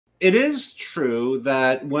it is true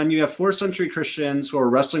that when you have 4th century Christians who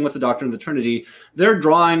are wrestling with the doctrine of the Trinity, they're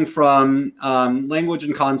drawing from language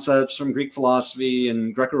and concepts from Greek philosophy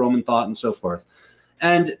and Greco-Roman thought and so forth.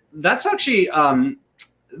 And that's actually,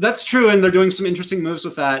 that's true, and they're doing some interesting moves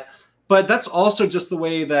with that. But that's also just the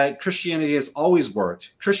way that Christianity has always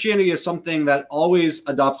worked. Christianity is something that always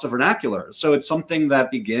adopts a vernacular. So it's something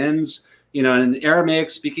that begins, in an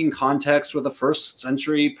Aramaic-speaking context with a 1st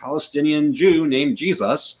century Palestinian Jew named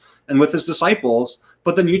Jesus and with his disciples.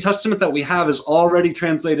 But the New Testament that we have is already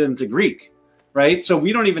translated into Greek, right? So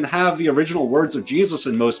we don't even have the original words of Jesus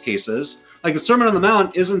in most cases. Like the Sermon on the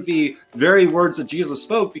Mount isn't the very words that Jesus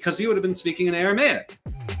spoke because he would have been speaking in Aramaic.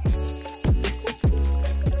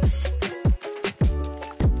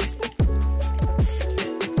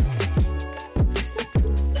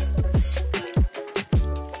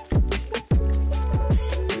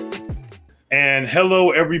 And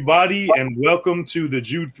hello, everybody, and welcome to the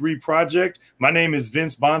Jude 3 Project. My name is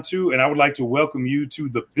Vince Bantu, and I would like to welcome you to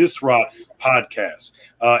the Bisrat podcast.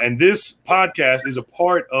 And this podcast is a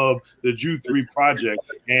part of the Jude 3 Project,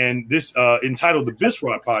 and this entitled the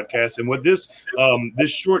Bisrat podcast. And what this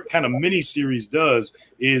short kind of mini series does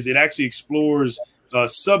is it actually explores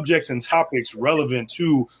subjects and topics relevant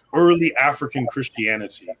to early African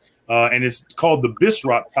Christianity. And it's called the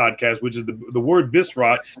Bisrat podcast, which is the word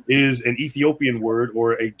Bisrat is an Ethiopian word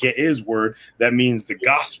or a Ge'ez word that means the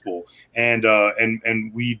gospel. And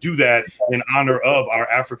we do that in honor of our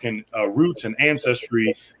African roots and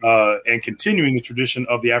ancestry and continuing the tradition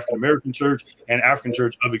of the African American church and African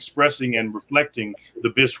church of expressing and reflecting the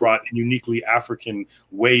Bisrat in uniquely African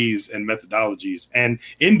ways and methodologies. And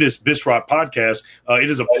in this Bisrat podcast, it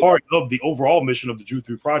is a part of the overall mission of the Jude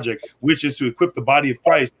 3 Project, which is to equip the body of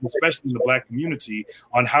Christ, especially in the Black community,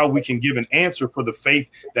 on how we can give an answer for the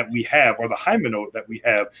faith that we have, or the hymenot that we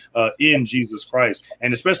have in Jesus Christ,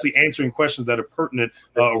 and especially answering questions that are pertinent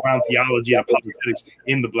around theology and apologetics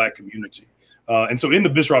in the Black community. And so in the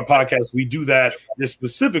Bisrat podcast, we do that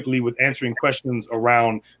specifically with answering questions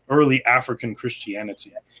around early African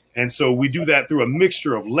Christianity. And so we do that through a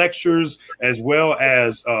mixture of lectures as well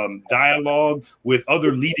as dialogue with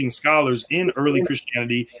other leading scholars in early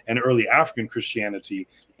Christianity and early African Christianity.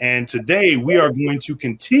 And today we are going to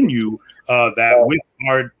continue that with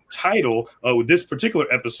our title with this particular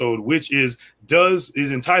episode, which is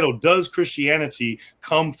entitled, Does Christianity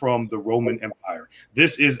Come from the Roman Empire?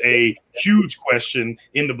 This is a huge question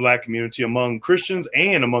in the Black community, among Christians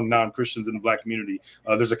and among non-Christians in the Black community.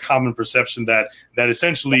 There's a common perception that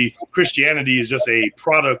essentially Christianity is just a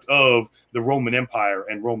product of the Roman Empire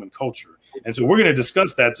and Roman culture. And so we're going to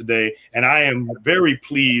discuss that today. And I am very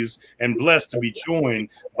pleased and blessed to be joined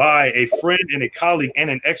by a friend and a colleague and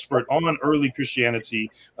an expert on early Christianity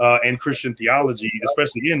and Christian theology,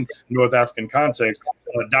 especially in North African context,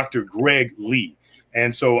 Dr. Greg Lee.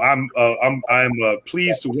 And so I'm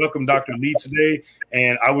pleased to welcome Dr. Lee today.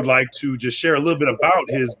 And I would like to just share a little bit about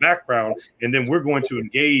his background, and then we're going to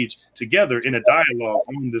engage together in a dialogue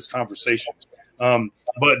on this conversation.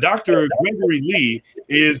 But Dr. Gregory Lee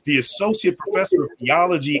is the Associate Professor of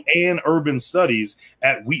Theology and Urban Studies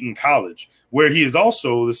at Wheaton College, where he is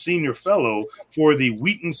also the Senior Fellow for the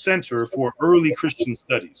Wheaton Center for Early Christian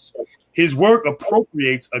Studies. His work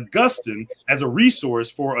appropriates Augustine as a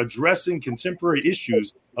resource for addressing contemporary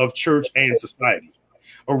issues of church and society.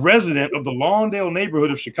 A resident of the Lawndale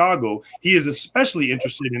neighborhood of Chicago, he is especially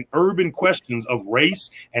interested in urban questions of race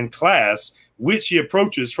and class, which he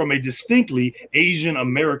approaches from a distinctly Asian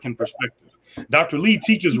American perspective. Dr. Lee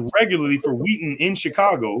teaches regularly for Wheaton in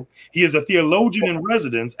Chicago. He is a theologian in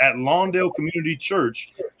residence at Lawndale Community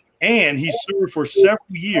Church, and he served for several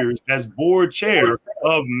years as board chair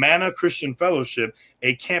of Manna Christian Fellowship,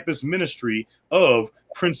 a campus ministry of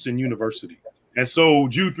Princeton University. And so,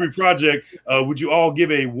 Jude 3 Project, would you all give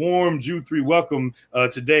a warm Jude 3 welcome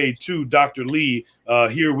today to Dr. Lee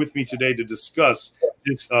here with me today to discuss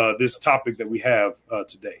this topic that we have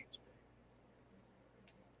today.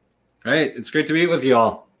 Great. It's great to be with you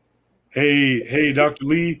all. Hey, Dr.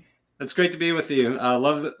 Lee. It's great to be with you.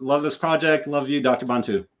 Love this project. Love you, Dr.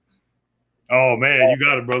 Bantu. Oh man, you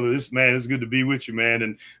got it, brother. It's good to be with you, man.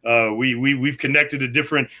 And we've connected at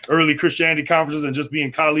different early Christianity conferences and just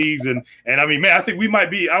being colleagues. And I mean, man, I think we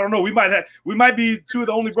might be, I don't know, we might be two of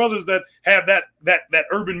the only brothers that have that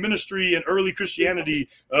urban ministry and early Christianity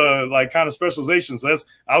like kind of specialization. So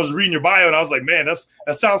I was reading your bio and I was like, man,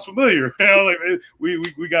 that sounds familiar. You know,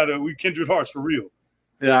 like we kindred hearts for real.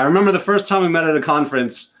 Yeah, I remember the first time we met at a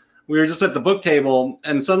conference. We were just at the book table,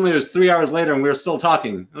 and suddenly it was 3 hours later, and we were still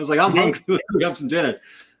talking. I was like, I'm hungry. Let's have some dinner.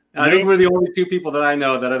 And I think we're the only two people that I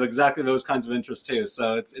know that have exactly those kinds of interests, too.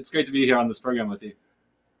 So it's great to be here on this program with you.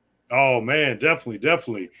 Oh man, definitely,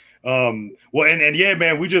 definitely. Well, and yeah,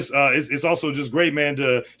 man, we just it's also just great, man,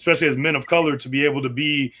 to especially as men of color to be able to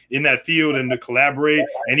be in that field and to collaborate.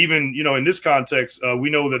 And even, you know, in this context,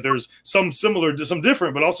 we know that there's some similar, some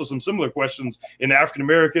different, but also some similar questions in the African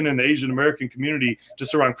American and the Asian American community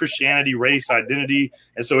just around Christianity, race, identity.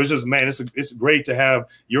 And so it's just, man, it's great to have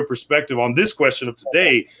your perspective on this question of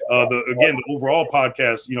today. The overall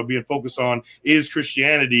podcast, you know, being focused on, is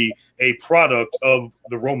Christianity a product of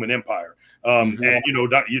the Roman Empire? And, you know,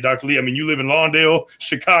 Dr. Lee, I mean, you live in Lawndale,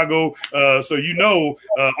 Chicago, so you know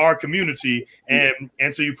our community.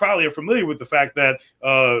 And so you probably are familiar with the fact that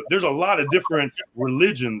there's a lot of different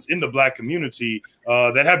religions in the Black community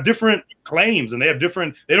that have different claims, and they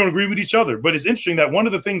don't agree with each other. But it's interesting that one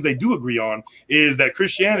of the things they do agree on is that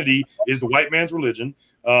Christianity is the white man's religion.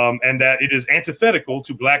 And that it is antithetical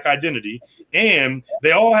to Black identity. And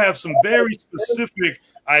they all have some very specific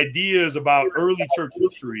ideas about early church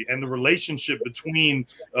history and the relationship between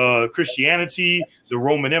Christianity, the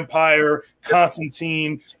Roman Empire,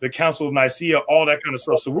 Constantine, the Council of Nicaea, all that kind of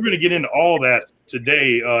stuff. So we're going to get into all that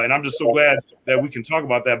today, and I'm just so glad that we can talk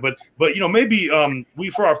about that. But you know, maybe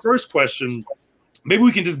for our first question, maybe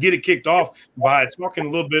we can just get it kicked off by talking a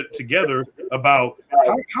little bit together about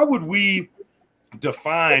how would we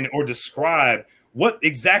define or describe what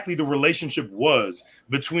exactly the relationship was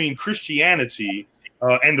between Christianity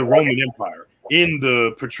and the Roman Empire in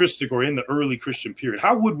the patristic or in the early Christian period.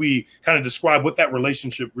 How would we kind of describe what that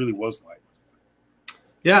relationship really was like?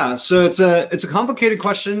 Yeah, so it's a complicated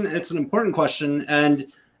question. It's an important question, and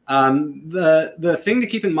the thing to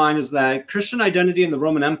keep in mind is that Christian identity in the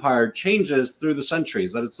Roman Empire changes through the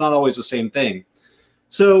centuries. That it's not always the same thing.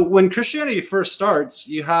 So when Christianity first starts,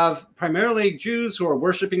 you have primarily Jews who are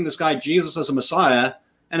worshiping this guy Jesus as a Messiah,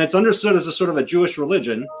 and it's understood as a sort of a Jewish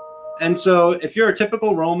religion. And so if you're a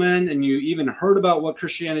typical Roman and you even heard about what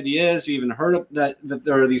Christianity is, you even heard of that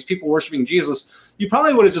there are these people worshiping Jesus, you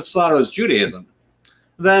probably would have just thought it was Judaism.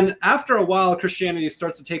 Then after a while, Christianity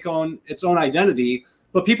starts to take on its own identity,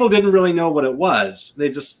 but people didn't really know what it was. They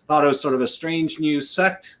just thought it was sort of a strange new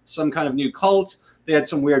sect, some kind of new cult. They had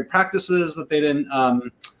some weird practices that they didn't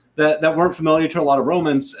that weren't familiar to a lot of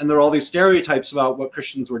Romans, and there are all these stereotypes about what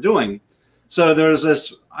Christians were doing. So there's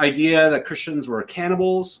this idea that Christians were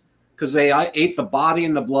cannibals because they ate the body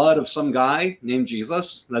and the blood of some guy named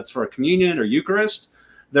Jesus. That's for communion or Eucharist.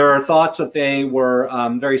 There are thoughts that they were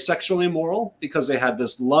very sexually immoral because they had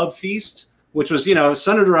this love feast, which was, you know,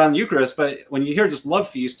 centered around Eucharist. But when you hear just love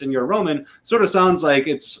feast and you're a Roman, sort of sounds like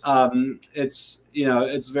it's you know,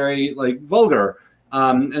 it's very like vulgar.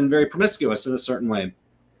 And very promiscuous in a certain way.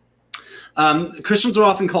 Christians are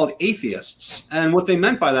often called atheists. And what they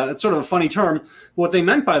meant by that, it's sort of a funny term, what they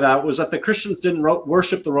meant by that was that the Christians didn't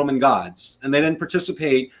worship the Roman gods, and they didn't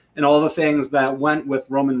participate in all the things that went with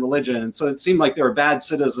Roman religion. And so it seemed like they were bad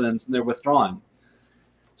citizens and they're withdrawn.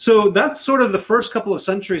 So that's sort of the first couple of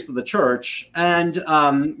centuries of the church. And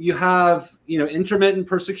you have, you know, intermittent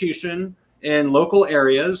persecution in local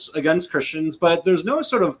areas against Christians, but there's no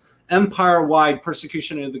sort of empire-wide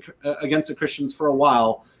persecution against the Christians for a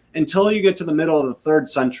while until you get to the middle of the 3rd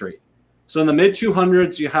century. So in the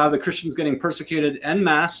mid-200s, you have the Christians getting persecuted en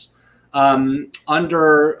masse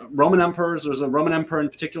under Roman emperors. There's a Roman emperor in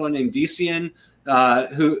particular named Decius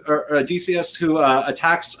who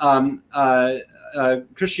attacks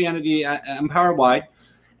Christianity empire-wide.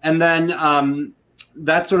 And then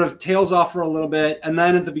that sort of tails off for a little bit. And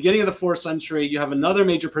then at the beginning of the 4th century, you have another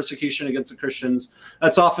major persecution against the Christians.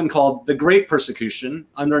 That's often called the Great Persecution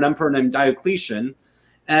under an emperor named Diocletian.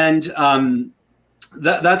 And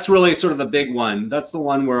that's really sort of the big one. That's the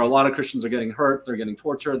one where a lot of Christians are getting hurt. They're getting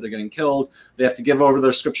tortured. They're getting killed. They have to give over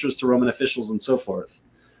their scriptures to Roman officials and so forth.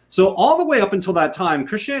 So all the way up until that time,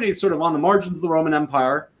 Christianity is sort of on the margins of the Roman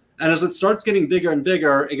Empire. And as it starts getting bigger and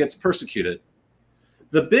bigger, it gets persecuted.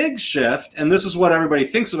 The big shift, and this is what everybody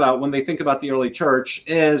thinks about when they think about the early church,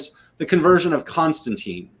 is the conversion of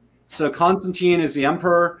Constantine. So Constantine is the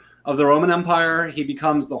emperor of the Roman Empire. He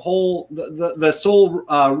becomes the sole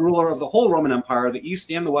ruler of the whole Roman Empire, the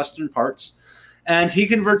east and the western parts. And he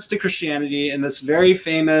converts to Christianity in this very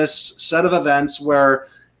famous set of events where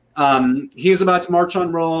he's about to march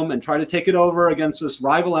on Rome and try to take it over against this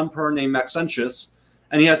rival emperor named Maxentius.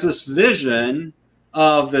 And he has this vision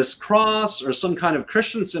of this cross or some kind of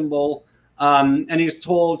Christian symbol, and he's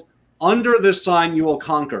told, under this sign you will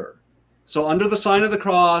conquer. So under the sign of the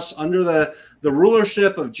cross, under the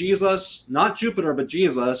rulership of Jesus, not Jupiter, but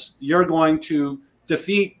Jesus, you're going to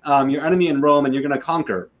defeat your enemy in Rome, and you're going to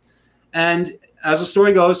conquer. And as the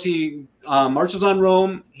story goes, he marches on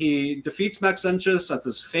Rome, he defeats Maxentius at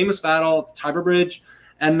this famous battle at the Tiber Bridge,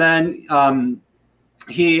 and then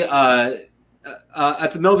he at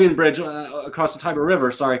the Milvian Bridge across the Tiber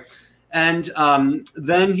River, sorry. And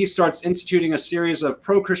then he starts instituting a series of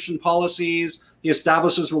pro-Christian policies. He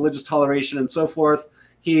establishes religious toleration and so forth.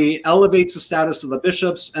 He elevates the status of the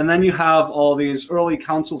bishops. And then you have all these early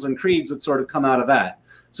councils and creeds that sort of come out of that.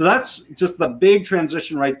 So that's just the big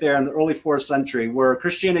transition right there in the early 4th century, where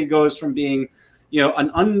Christianity goes from being,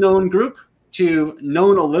 an unknown group to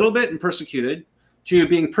known a little bit and persecuted, to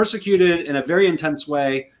being persecuted in a very intense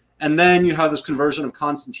way. And then you have this conversion of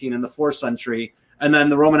Constantine in the 4th century. And then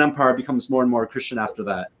the Roman Empire becomes more and more Christian after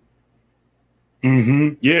that.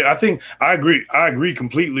 Mm-hmm. Yeah, I think I agree. I agree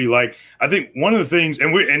completely. Like, I think one of the things,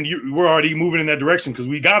 and we're already moving in that direction because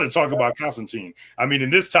we got to talk about Constantine. I mean, in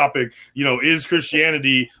this topic, is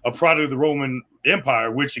Christianity a product of the Roman Empire?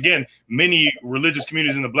 Which, again, many religious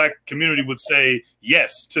communities in the Black community would say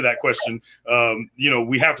yes to that question.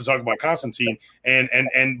 We have to talk about Constantine,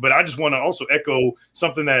 but I just want to also echo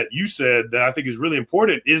something that you said that I think is really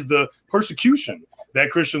important: is the persecution that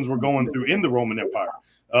Christians were going through in the Roman Empire.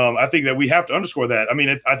 I think that we have to underscore that. I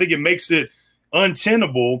mean, I think it makes it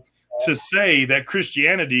untenable to say that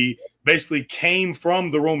Christianity basically came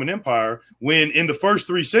from the Roman Empire when in the first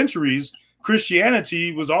 3 centuries,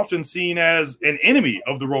 Christianity was often seen as an enemy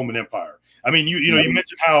of the Roman Empire. I mean, you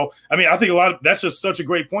mentioned how, I think that's just such a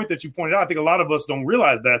great point that you pointed out. I think a lot of us don't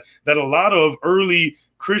realize that a lot of early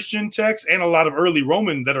Christian texts and a lot of early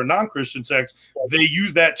Roman that are non-Christian texts, they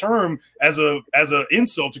use that term as a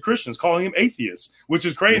insult to Christians, calling them atheists, which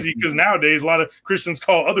is crazy because nowadays a lot of Christians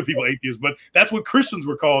call other people atheists, but that's what Christians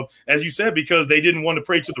were called, as you said, because they didn't want to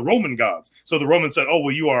pray to the Roman gods. So the Romans said, oh,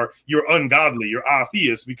 well, you're ungodly, you're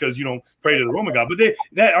atheist because you don't pray to the Roman god. But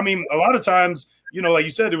a lot of times, like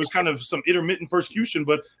you said, there was kind of some intermittent persecution,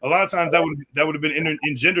 but a lot of times that would have been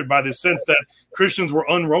engendered by this sense that Christians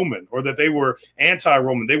were un-Roman or that they were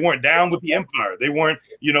anti-Roman. They weren't down with the empire. They weren't,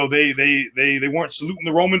 they weren't saluting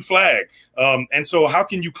the Roman flag. And so how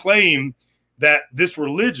can you claim that this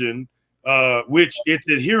religion, which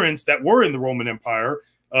its adherents that were in the Roman Empire,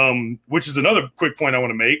 which is another quick point I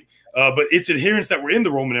want to make, but its adherents that were in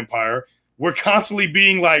the Roman Empire were constantly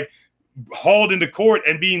being hauled into court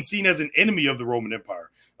and being seen as an enemy of the Roman Empire.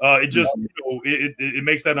 It just it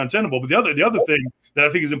makes that untenable. But the other thing that I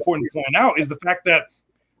think is important to point out is the fact that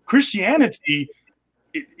Christianity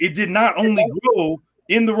it did not only grow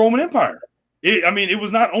in the Roman Empire. It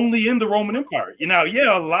was not only in the Roman Empire.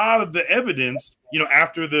 A lot of the evidence,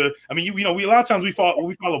 after we a lot of times we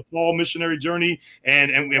follow Paul missionary journey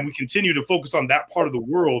and we continue to focus on that part of the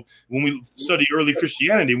world when we study early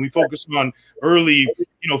Christianity. And we focus on early,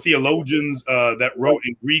 theologians that wrote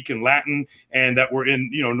in Greek and Latin and that were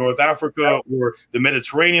in, North Africa or the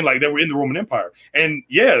Mediterranean, like that were in the Roman Empire. And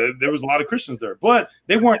there was a lot of Christians there, but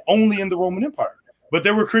they weren't only in the Roman Empire, but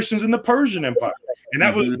there were Christians in the Persian Empire. And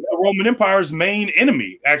that was the Roman Empire's main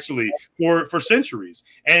enemy, actually, for centuries.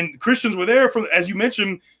 And Christians were there from, as you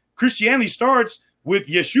mentioned, Christianity starts with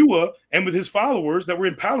Yeshua and with his followers that were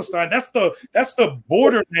in Palestine. That's the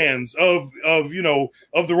borderlands of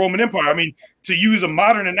the Roman Empire. I mean, to use a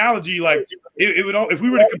modern analogy, it would, if we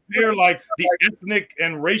were to compare the ethnic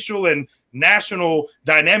and racial and national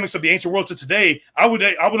dynamics of the ancient world to today, I would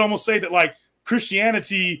almost say that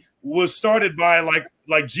Christianity was started by like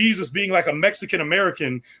Jesus being a Mexican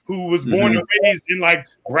American who was born and raised in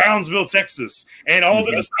Brownsville, Texas, and all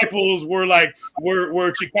the disciples were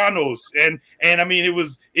Chicanos, and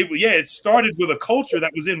it started with a culture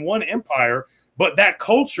that was in one empire, but that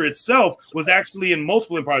culture itself was actually in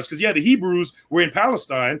multiple empires because the Hebrews were in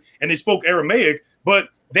Palestine and they spoke Aramaic, but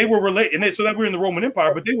they were related, so that we're in the Roman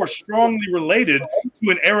Empire, but they were strongly related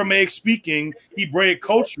to an Aramaic-speaking Hebraic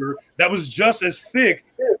culture that was just as thick.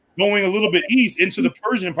 Going a little bit east into the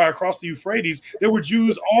Persian Empire across the Euphrates, there were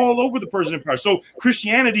Jews all over the Persian Empire. So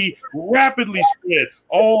Christianity rapidly spread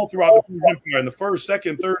all throughout the Persian Empire in the 1st,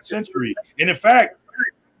 2nd, 3rd century. And in fact,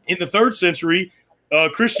 in the 3rd century,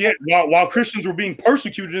 while Christians were being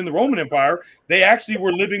persecuted in the Roman Empire, they actually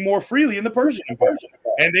were living more freely in the Persian Empire.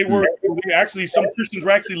 And some Christians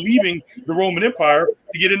were actually leaving the Roman Empire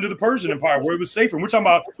to get into the Persian Empire where it was safer. And we're talking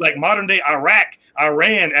about modern day Iraq,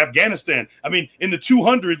 Iran, Afghanistan. I mean, in the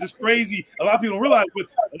 200s, it's crazy. A lot of people don't realize, but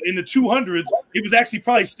in the 200s, it was actually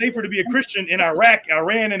probably safer to be a Christian in Iraq,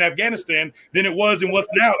 Iran, and Afghanistan than it was in what's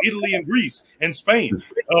now Italy and Greece and Spain.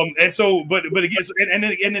 And so, but again, and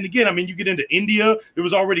then again, I mean, you get into India. There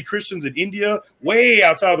was already Christians in India, way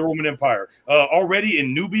outside of the Roman Empire, already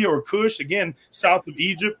in Nubia or Kush, again, south of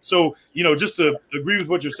Egypt. So, just to agree with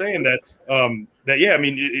what you're saying,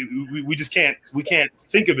 we just can't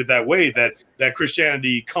think of it that way, that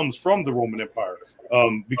Christianity comes from the Roman Empire.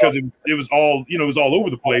 because it was all, you know, it was all over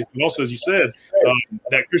the place. But also, as you said,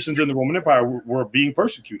 that Christians in the Roman Empire were being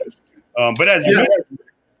persecuted. But as you mentioned,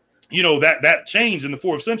 you know, that changed in the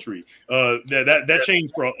 4th century. That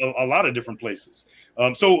changed for a lot of different places.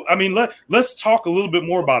 So, I mean, let's talk a little bit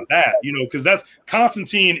more about that, you know, because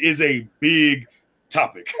Constantine is a big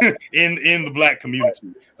topic in the Black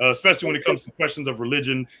community, especially when it comes to questions of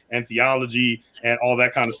religion and theology and all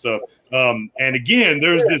that kind of stuff. And again,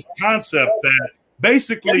 there's this concept that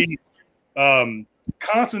basically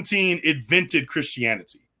Constantine invented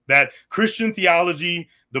Christianity, that Christian theology,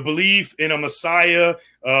 the belief in a Messiah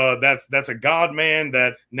that's a God man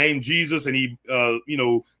that named Jesus, and he you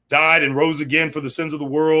know, died and rose again for the sins of the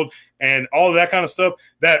world, and all of that kind of stuff,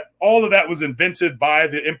 that all of that was invented by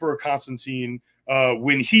the Emperor Constantine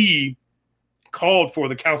when he called for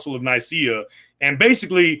the Council of Nicaea. And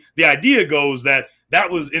basically the idea goes that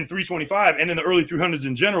was in 325 and in the early 300s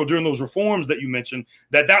in general, during those reforms that you mentioned,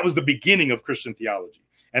 that was the beginning of Christian theology,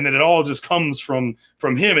 and that it all just comes from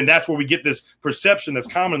him. And that's where we get this perception that's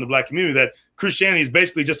common in the Black community, that Christianity is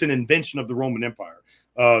basically just an invention of the Roman Empire.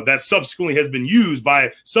 That subsequently has been used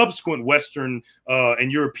by subsequent Western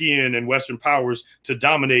and European and Western powers to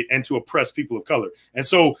dominate and to oppress people of color. And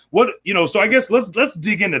so so I guess let's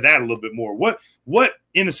dig into that a little bit more. What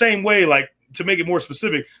in the same way, like, to make it more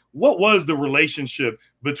specific, what was the relationship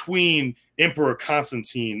between Emperor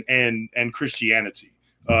Constantine and Christianity?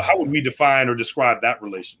 How would we define or describe that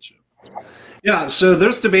relationship? Yeah, so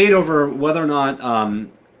there's debate over whether or not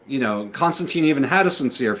you know, Constantine even had a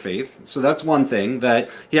sincere faith. So that's one thing, that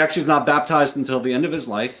he actually is not baptized until the end of his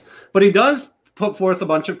life. But he does put forth a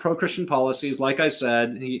bunch of pro-Christian policies. Like I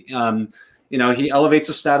said, he, you know, he elevates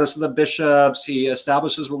the status of the bishops. He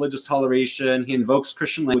establishes religious toleration. He invokes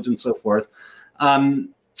Christian language and so forth. And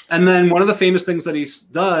then one of the famous things that he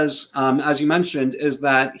does, as you mentioned, is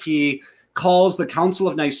that he calls the Council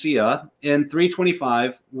of Nicaea in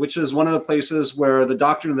 325, which is one of the places where the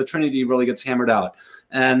doctrine of the Trinity really gets hammered out,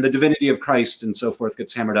 and the divinity of Christ and so forth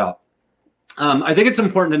gets hammered out. I think it's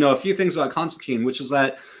important to know a few things about Constantine, which is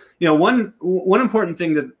that, you know, one important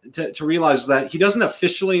thing to realize is that he doesn't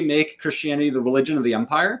officially make Christianity the religion of the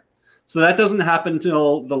empire. So that doesn't happen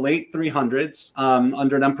until the late 300s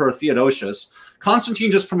under an Emperor Theodosius.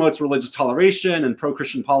 Constantine just promotes religious toleration and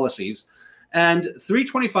pro-Christian policies. And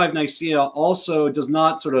 325 Nicaea also does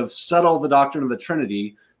not sort of settle the doctrine of the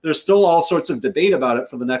Trinity. There's still all sorts of debate about it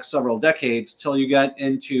for the next several decades till you get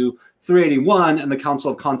into 381 and the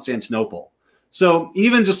Council of Constantinople. So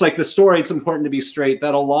even just like the story, it's important to be straight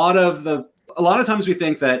that a lot of times we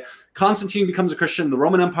think that Constantine becomes a Christian, the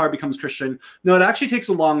Roman Empire becomes Christian. No, it actually takes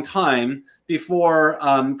a long time before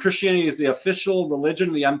Christianity is the official religion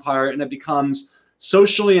of the empire, and it becomes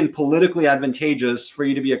socially and politically advantageous for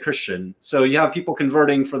you to be a Christian. So you have people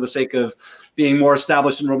converting for the sake of being more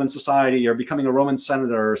established in Roman society or becoming a Roman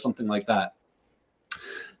senator or something like that.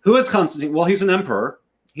 Who is Constantine? Well, he's an emperor.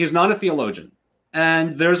 He's not a theologian.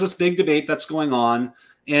 And there's this big debate that's going on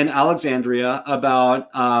in Alexandria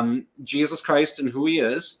about Jesus Christ and who he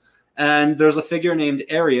is. And there's a figure named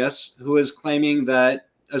Arius who is claiming that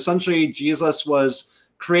essentially Jesus was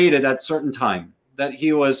created at a certain time, that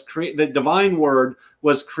he was the divine word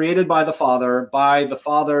was created by the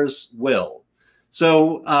Father's will.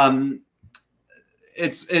 So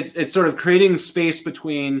it's sort of creating space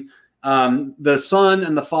between the Son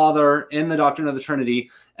and the Father in the doctrine of the Trinity.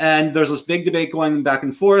 And there's this big debate going back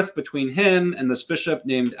and forth between him and this bishop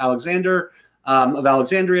named Alexander of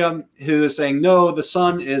Alexandria, who is saying, no, the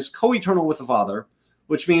Son is co-eternal with the Father,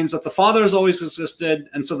 which means that the Father has always existed,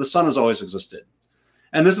 and so the Son has always existed.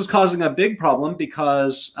 And this is causing a big problem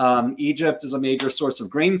because Egypt is a major source of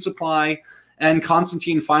grain supply, and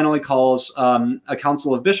Constantine finally calls a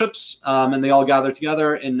council of bishops, and they all gather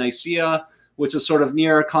together in Nicaea, which is sort of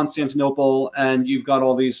near Constantinople, and you've got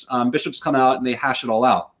all these bishops come out and they hash it all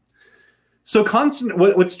out. So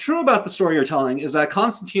what's true about the story you're telling is that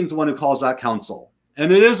Constantine's the one who calls that council.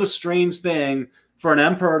 And it is a strange thing for an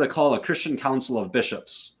emperor to call a Christian council of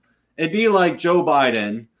bishops. It'd be like Joe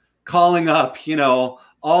Biden calling up, you know,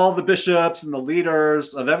 all the bishops and the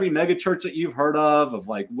leaders of every megachurch that you've heard of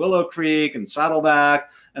like Willow Creek and Saddleback,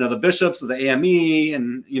 and of the bishops of the AME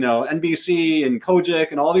and, you know, NBC and Kojic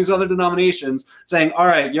and all these other denominations saying, all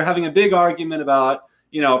right, you're having a big argument about,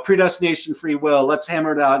 you know, predestination, free will. Let's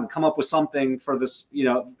hammer it out and come up with something for this, you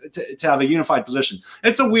know, to have a unified position.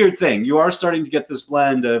 It's a weird thing. You are starting to get this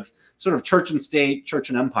blend of sort of church and state, church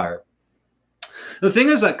and empire. The thing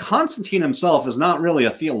is that Constantine himself is not really a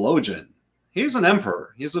theologian. He's an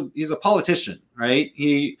emperor. He's a politician, right?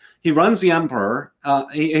 He runs the emperor.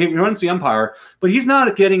 He runs the empire, but he's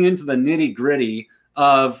not getting into the nitty gritty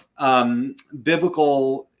of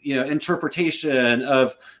biblical, interpretation,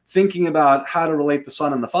 of thinking about how to relate the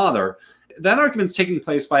Son and the Father. That argument's taking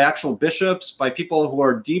place by actual bishops, by people who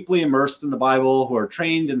are deeply immersed in the Bible, who are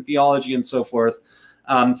trained in theology and so forth.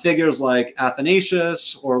 Figures like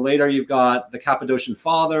Athanasius, or later you've got the Cappadocian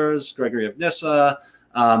Fathers, Gregory of Nyssa,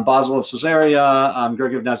 Basil of Caesarea,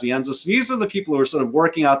 Gregory of Nazianzus. These are the people who are sort of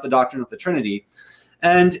working out the doctrine of the Trinity.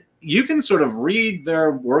 And you can sort of read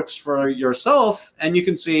their works for yourself, and you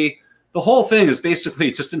can see the whole thing is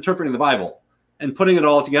basically just interpreting the Bible and putting it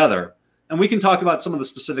all together. And we can talk about some of the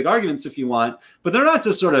specific arguments if you want, but they're not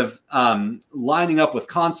just sort of lining up with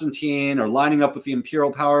Constantine or lining up with the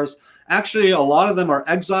imperial powers. Actually, a lot of them are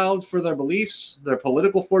exiled for their beliefs. Their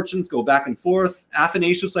political fortunes go back and forth.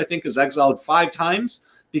 Athanasius, I think, is exiled 5 times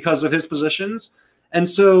because of his positions. And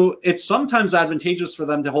so it's sometimes advantageous for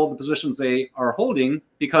them to hold the positions they are holding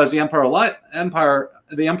because the emperor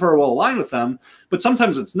will align with them, but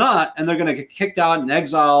sometimes it's not, and they're going to get kicked out and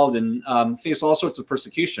exiled and face all sorts of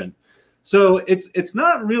persecution. So it's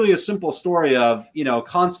not really a simple story of,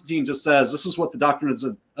 Constantine just says, this is what the doctrine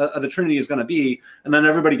of the Trinity is going to be, and then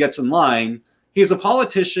everybody gets in line. He's a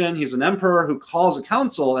politician. He's an emperor who calls a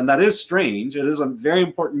council, and that is strange. It is a very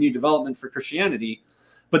important new development for Christianity.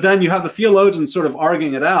 But then you have the theologians sort of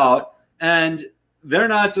arguing it out, and they're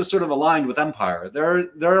not just sort of aligned with empire.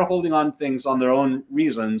 They're holding on things on their own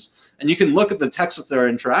reasons. And you can look at the texts that they're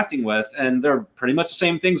interacting with, and they're pretty much the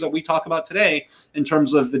same things that we talk about today in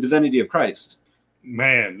terms of the divinity of Christ.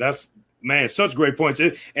 Man, such great points.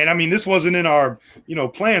 And I mean, this wasn't in our,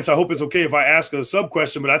 plans. So I hope it's okay if I ask a sub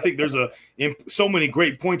question, but I think there's so many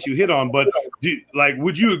great points you hit on. But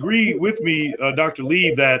would you agree with me, Dr.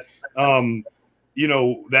 Lee, that,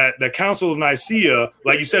 that the Council of Nicaea,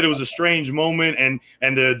 like you said, it was a strange moment,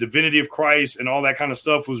 and the divinity of Christ and all that kind of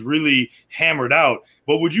stuff was really hammered out.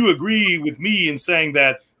 But would you agree with me in saying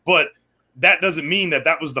that, but that doesn't mean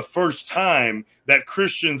that was the first time that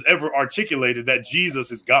Christians ever articulated that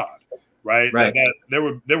Jesus is God, right? Right.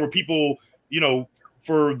 That there were people,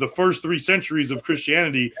 for the first 3 centuries of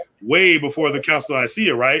Christianity, way before the Council of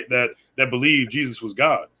Nicaea, right, that believed Jesus was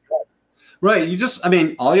God. Right.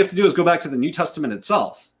 All you have to do is go back to the New Testament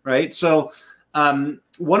itself, right? So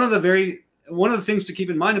one of the things to keep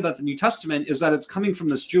in mind about the New Testament is that it's coming from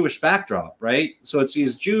this Jewish backdrop, right? So it's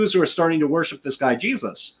these Jews who are starting to worship this guy,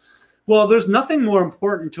 Jesus. Well, there's nothing more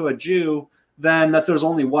important to a Jew than that there's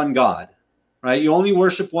only one God, right? You only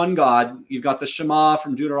worship one God. You've got the Shema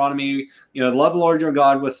from Deuteronomy, love the Lord your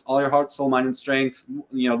God with all your heart, soul, mind, and strength.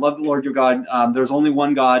 Love the Lord your God. There's only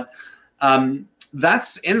one God.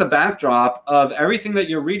 That's in the backdrop of everything that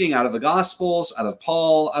you're reading out of the Gospels, out of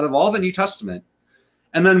Paul, out of all the New Testament.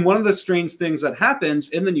 And then one of the strange things that happens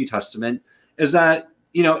in the New Testament is that,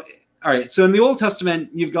 all right, so in the Old Testament,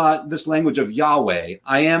 you've got this language of Yahweh.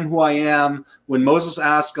 I am who I am. When Moses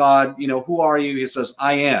asked God, who are you? He says,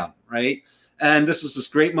 I am, right? And this is this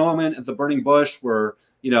great moment at the burning bush where,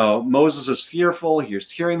 Moses is fearful.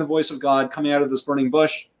 He's hearing the voice of God coming out of this burning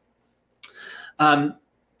bush.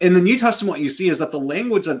 In the New Testament, what you see is that the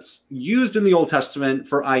language that's used in the Old Testament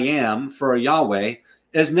for I am, for Yahweh,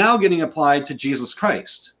 is now getting applied to Jesus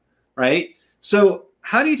Christ, right? So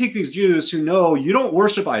how do you take these Jews who know you don't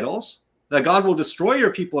worship idols, that God will destroy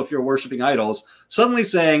your people if you're worshiping idols, suddenly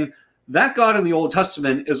saying that God in the Old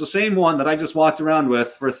Testament is the same one that I just walked around with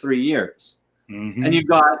for 3 years? Mm-hmm. And you've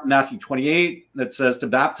got Matthew 28 that says to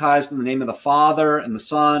baptize in the name of the Father and the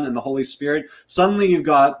Son and the Holy Spirit. Suddenly you've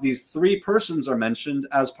got these 3 persons are mentioned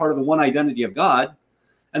as part of the one identity of God.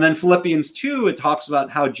 And then Philippians 2, it talks about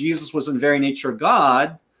how Jesus was in very nature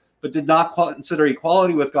God, but did not consider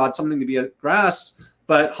equality with God something to be grasped,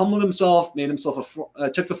 but humbled himself, made himself,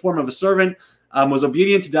 took the form of a servant, was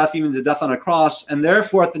obedient to death, even to death on a cross. And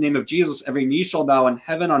therefore, at the name of Jesus, every knee shall bow in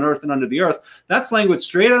heaven, on earth, and under the earth. That's language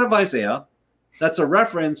straight out of Isaiah. That's a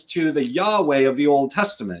reference to the Yahweh of the Old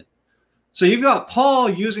Testament. So you've got Paul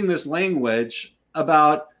using this language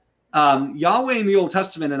about Yahweh in the Old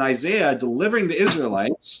Testament and Isaiah delivering the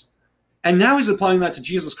Israelites. And now he's applying that to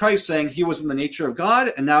Jesus Christ, saying he was in the nature of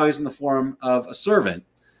God, and now he's in the form of a servant.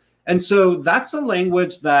 And so that's a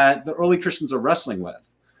language that the early Christians are wrestling with.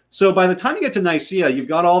 So by the time you get to Nicaea, you've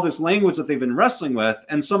got all this language that they've been wrestling with,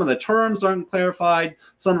 and some of the terms aren't clarified,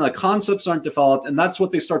 some of the concepts aren't developed, and that's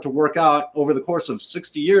what they start to work out over the course of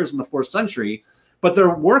 60 years in the 4th century. But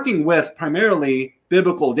they're working with primarily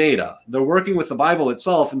biblical data. They're working with the Bible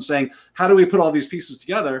itself and saying, how do we put all these pieces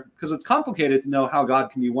together? Because it's complicated to know how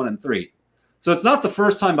God can be 1 and 3. So it's not the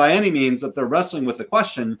first time by any means that they're wrestling with the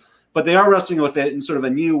question, but they are wrestling with it in sort of a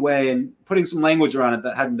new way and putting some language around it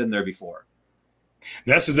that hadn't been there before.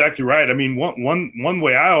 That's exactly right. I mean, one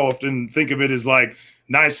way I often think of it is like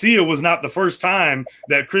Nicaea was not the first time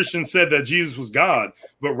that Christians said that Jesus was God,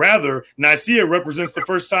 but rather Nicaea represents the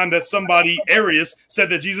first time that somebody, Arius, said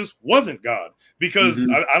that Jesus wasn't God. Because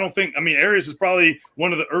I don't think, I mean, Arius is probably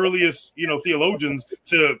one of the earliest, theologians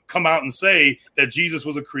to come out and say that Jesus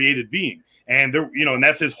was a created being. And there, and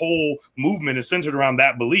that's his whole movement is centered around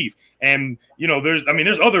that belief. And,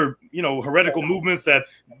 there's other, heretical movements that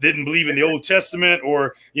didn't believe in the Old Testament,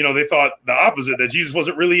 or, they thought the opposite, that Jesus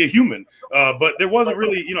wasn't really a human. But there wasn't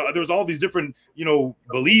really, there was all these different,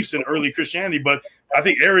 beliefs in early Christianity. But I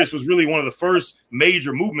think Arius was really one of the first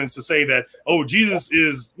major movements to say that, oh, Jesus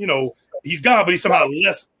is, he's God, but he's somehow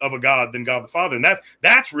less of a God than God the Father. And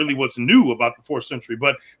that's really what's new about the 4th century.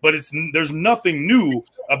 But there's nothing new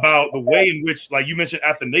about the way in which, like you mentioned,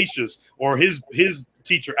 Athanasius or his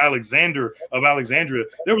teacher Alexander of Alexandria.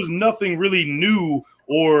 There was nothing really new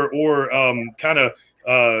or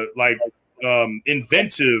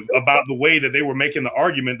inventive about the way that they were making the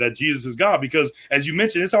argument that Jesus is God, because as you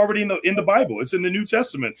mentioned, it's already in the Bible. It's in the New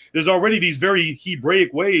Testament. There's already these very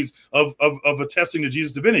Hebraic ways of attesting to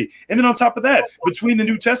Jesus' divinity. And then on top of that, between the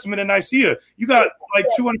New Testament and Nicaea, you got like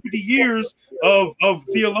 250 years of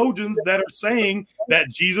theologians that are saying that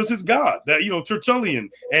Jesus is God, that, Tertullian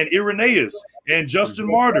and Irenaeus and Justin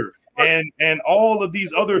Martyr and all of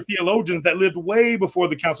these other theologians that lived way before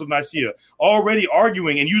the Council of Nicaea, already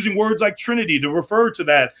arguing and using words like Trinity to refer to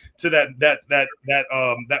that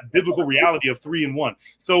biblical reality of 3 in 1.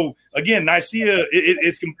 So again, Nicaea,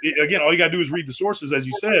 again, all you got to do is read the sources, as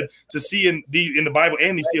you said, to see in the Bible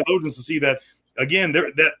and these theologians to see that, again,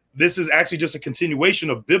 that this is actually just a continuation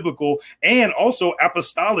of biblical and also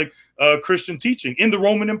apostolic Christian teaching in the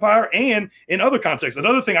Roman Empire and in other contexts.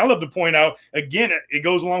 Another thing I love to point out, again, it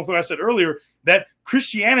goes along with what I said earlier, that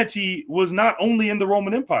Christianity was not only in the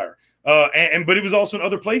Roman Empire, but it was also in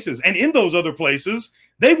other places. And in those other places,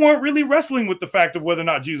 they weren't really wrestling with the fact of whether or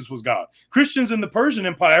not Jesus was God. Christians in the Persian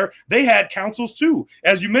Empire, they had councils too.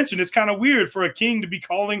 As you mentioned, it's kind of weird for a king to be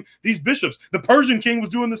calling these bishops. The Persian king was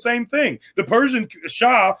doing the same thing. The Persian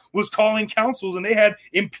Shah was calling councils, and they had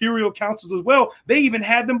imperial councils as well. They even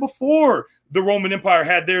had them before the Roman Empire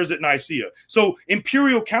had theirs at Nicaea. So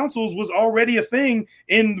imperial councils was already a thing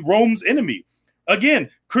in Rome's enemy. Again,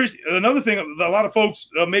 another thing a lot of folks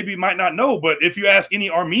maybe might not know, but if you ask any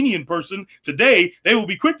Armenian person today, they will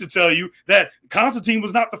be quick to tell you that Constantine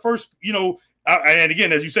was not the first, and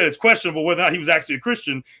again, as you said, it's questionable whether or not he was actually a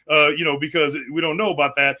Christian, because we don't know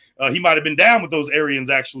about that. He might have been down with those Arians,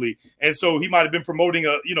 actually. And so he might have been promoting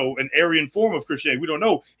an Arian form of Christianity. We don't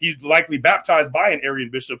know. He's likely baptized by an Arian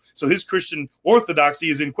bishop. So his Christian orthodoxy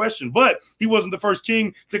is in question. But he wasn't the first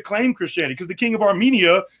king to claim Christianity, because the king of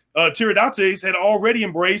Armenia, Tiridates, had already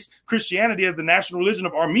embraced Christianity as the national religion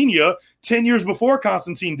of Armenia 10 years before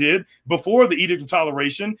Constantine did, before the Edict of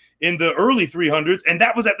Toleration in the early 300s. And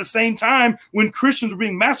that was at the same time when Christians were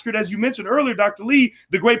being massacred, as you mentioned earlier, Dr. Lee,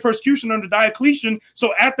 the Great Persecution under Diocletian.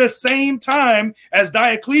 So at the same time as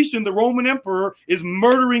Diocletian, the Roman emperor, is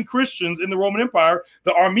murdering Christians in the Roman Empire,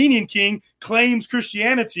 the Armenian king claims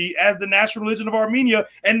Christianity as the national religion of Armenia,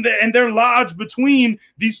 and they're lodged between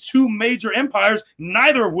these two major empires,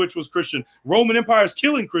 neither of which was Christian. Roman Empire is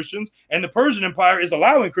killing Christians, and the Persian Empire is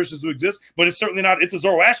allowing Christians to exist, but it's certainly not. It's a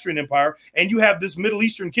Zoroastrian empire, and you have this Middle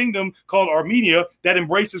Eastern kingdom called Armenia that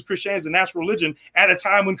embraces Christianity as a national religion at a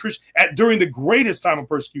time when during the greatest time of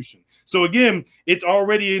persecution. So again, it's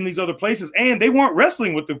already in these other places, and they weren't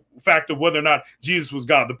wrestling with the fact of whether or not Jesus was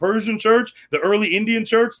God. The Persian church, the early Indian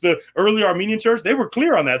church, the early Armenian church, they were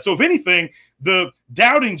clear on that. So if anything, the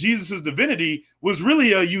doubting Jesus's divinity was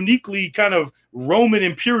really a uniquely kind of Roman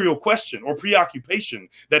imperial question or preoccupation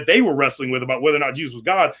that they were wrestling with about whether or not Jesus was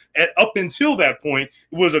God. And up until that point,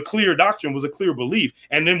 it was a clear doctrine, was a clear belief.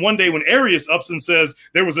 And then one day when Arius ups and says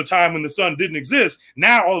there was a time when the Son didn't exist,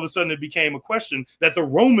 now all of a sudden it became a question that the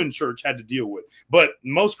Roman church had to deal with. But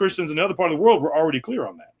most Christians in the other part of the world were already clear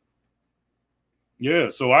on that. Yeah,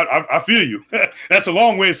 so I feel you. That's a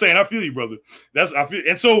long way of saying I feel you, brother. I feel,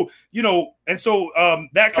 and so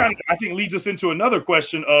that kind of, I think, leads us into another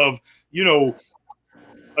question of,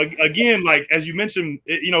 again, like as you mentioned,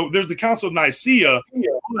 there's the Council of Nicaea,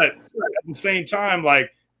 but at the same time,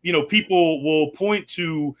 like people will point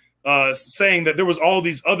to saying that there was all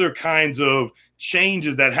these other kinds of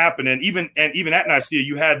changes that happened, and even at Nicaea,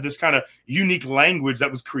 you had this kind of unique language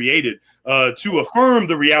that was created to affirm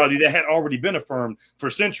the reality that had already been affirmed for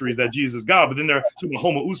centuries, that Jesus is God. But then there's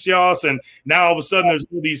homoousios, and now all of a sudden there's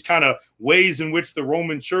all these kind of ways in which the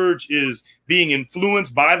Roman Church is being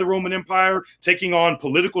influenced by the Roman Empire, taking on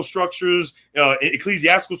political structures,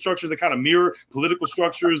 ecclesiastical structures that kind of mirror political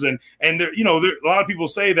structures. And there, you know, a lot of people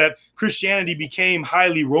say that Christianity became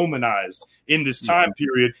highly Romanized in this time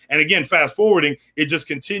period. And again, fast forwarding, it just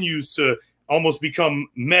continues to almost become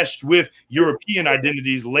meshed with European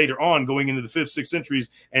identities later on, going into the 5th, 6th centuries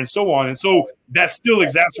and so on. And so that still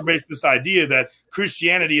exacerbates this idea that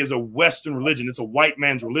Christianity is a Western religion. It's a white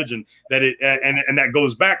man's religion, that it, and that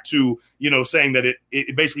goes back to, you know, saying that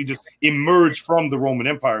it basically just emerged from the Roman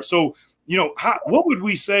Empire. So, you know, what would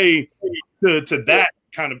we say to that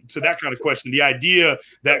kind of question? The idea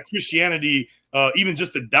that Christianity, even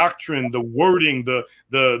just the doctrine, the wording,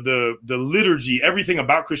 the liturgy, everything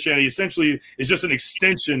about Christianity essentially is just an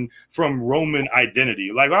extension from Roman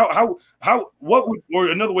identity. Like what would, or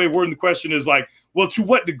another way of wording the question is like, well, to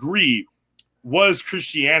what degree was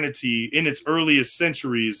Christianity in its earliest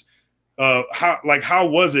centuries, how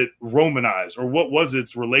was it Romanized, or what was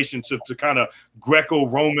its relationship to kind of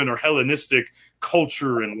Greco-Roman or Hellenistic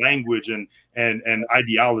culture and language and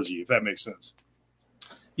ideology, if that makes sense?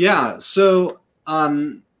 Yeah, so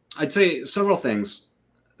I'd say several things.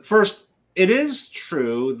 First, it is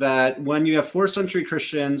true that when you have 4th century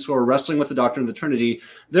Christians who are wrestling with the doctrine of the Trinity,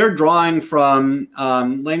 they're drawing from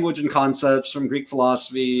language and concepts from Greek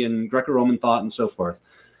philosophy and Greco-Roman thought and so forth.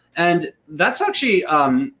 And that's actually,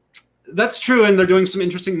 that's true, and they're doing some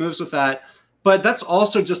interesting moves with that. But that's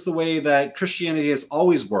also just the way that Christianity has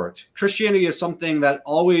always worked. Christianity is something that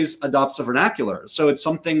always adopts a vernacular. So it's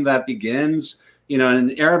something that begins, you know, in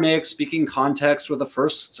an Aramaic-speaking context with a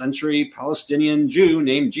 1st century Palestinian Jew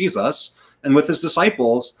named Jesus and with his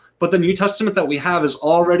disciples. But the New Testament that we have is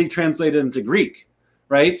already translated into Greek,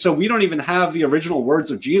 right? So we don't even have the original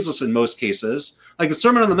words of Jesus in most cases. Like the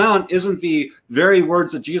Sermon on the Mount isn't the very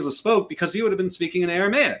words that Jesus spoke, because he would have been speaking in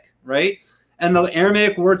Aramaic, right? And the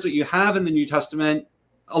Aramaic words that you have in the New Testament,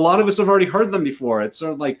 a lot of us have already heard them before. It's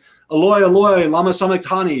sort of like, Eloi, Eloi, lama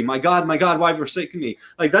sabachthani, my God, why have you forsaken me?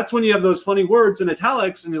 Like, that's when you have those funny words in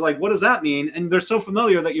italics, and you're like, what does that mean? And they're so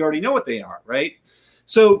familiar that you already know what they are, right?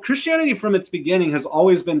 So Christianity from its beginning has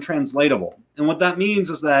always been translatable. And what that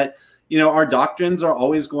means is that, you know, our doctrines are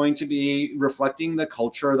always going to be reflecting the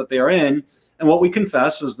culture that they are in. And what we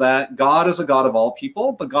confess is that God is a God of all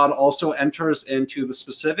people, but God also enters into the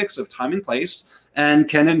specifics of time and place and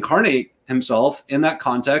can incarnate himself in that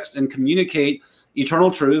context and communicate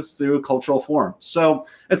eternal truths through cultural forms. So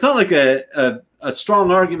it's not like a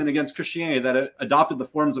strong argument against Christianity that it adopted the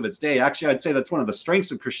forms of its day. Actually, I'd say that's one of the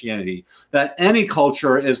strengths of Christianity, that any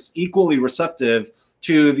culture is equally receptive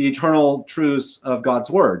to the eternal truths of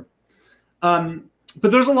God's word. But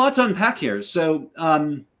there's a lot to unpack here. So,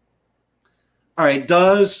 all right,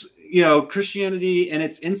 does, you know, Christianity in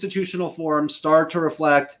its institutional form start to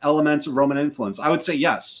reflect elements of Roman influence? I would say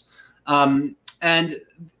yes. And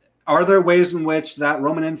are there ways in which that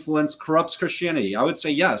Roman influence corrupts Christianity? I would say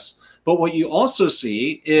yes. But what you also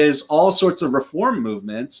see is all sorts of reform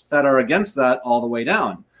movements that are against that all the way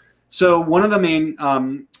down. So one of the main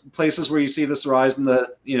places where you see this rise in the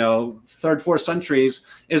 3rd, 4th centuries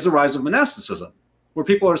is the rise of monasticism, where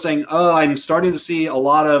people are saying, oh, I'm starting to see a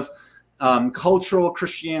lot of cultural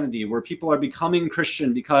Christianity, where people are becoming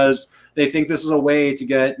Christian because they think this is a way to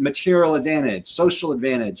get material advantage, social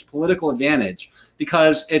advantage, political advantage,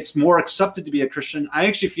 because it's more accepted to be a Christian. I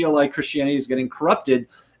actually feel like Christianity is getting corrupted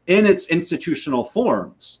in its institutional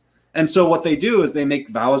forms. And so what they do is they make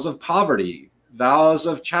vows of poverty, vows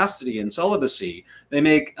of chastity and celibacy. They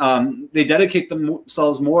make they dedicate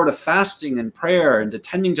themselves more to fasting and prayer and to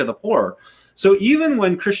tending to the poor. So even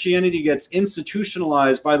when Christianity gets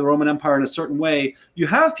institutionalized by the Roman Empire in a certain way, you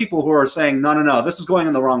have people who are saying, no, no, no, this is going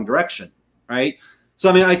in the wrong direction, right? So,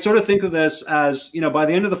 I mean, I sort of think of this as, you know, by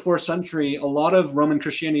the end of the 4th century, a lot of Roman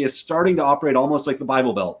Christianity is starting to operate almost like the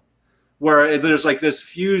Bible Belt, where there's like this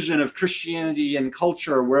fusion of Christianity and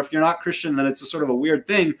culture, where if you're not Christian, then it's a sort of a weird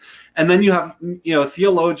thing. And then you have, you know,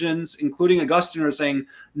 theologians, including Augustine, are saying,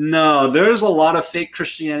 no, there's a lot of fake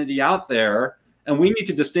Christianity out there. And we need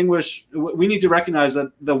to distinguish, we need to recognize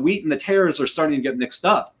that the wheat and the tares are starting to get mixed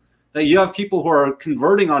up, that you have people who are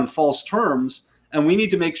converting on false terms, and we need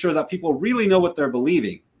to make sure that people really know what they're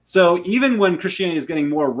believing. So even when Christianity is getting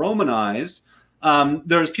more Romanized,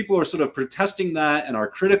 there's people who are sort of protesting that and are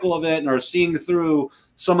critical of it and are seeing through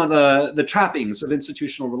some of the trappings of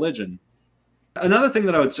institutional religion. Another thing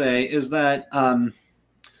that I would say is that, all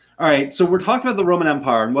right, so we're talking about the Roman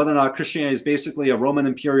Empire and whether or not Christianity is basically a Roman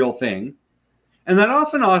imperial thing. And that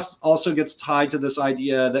often also gets tied to this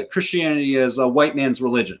idea that Christianity is a white man's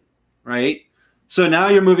religion, right? So now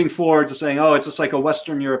you're moving forward to saying, oh, it's just like a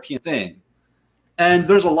Western European thing. And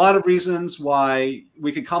there's a lot of reasons why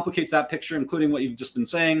we could complicate that picture, including what you've just been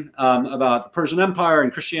saying about the Persian Empire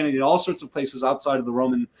and Christianity in all sorts of places outside of the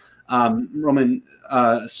Roman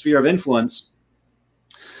sphere of influence.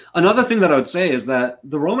 Another thing that I would say is that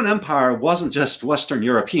the Roman Empire wasn't just Western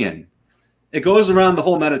European. It goes around the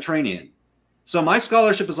whole Mediterranean. So my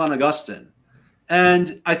scholarship is on Augustine.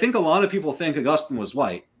 And I think a lot of people think Augustine was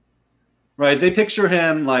white, right? They picture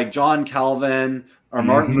him like John Calvin or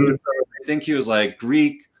Martin Luther. They think he was like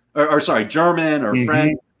Greek or sorry, German or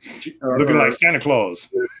French. Looking like Santa Claus.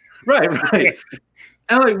 Right. And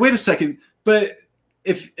I'm like, wait a second. But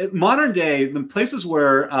if modern day, the places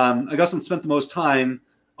where Augustine spent the most time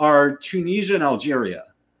are Tunisia and Algeria.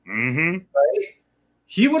 Right?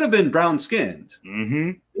 He would have been brown skinned. He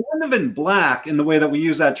wouldn't have been black in the way that we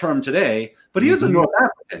use that term today, but he was a North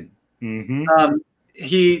African.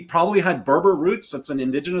 He probably had Berber roots. That's an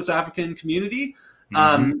indigenous African community.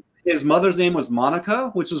 His mother's name was Monica,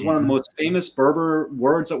 which is one of the most famous Berber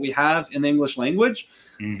words that we have in the English language.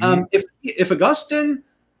 If Augustine,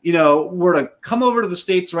 were to come over to the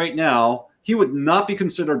States right now, he would not be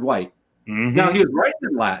considered white. Now, he was writing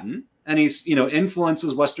in Latin, and he's,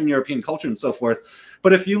 influences Western European culture and so forth.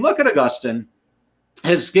 But if you look at Augustine,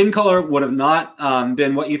 his skin color would have not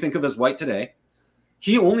been what you think of as white today.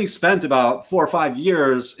 He only spent about 4 or 5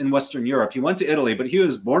 years in Western Europe. He went to Italy, but he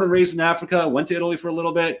was born and raised in Africa, went to Italy for a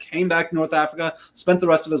little bit, came back to North Africa, spent the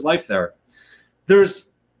rest of his life there. There's,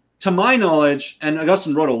 to my knowledge, and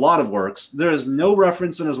Augustine wrote a lot of works, there is no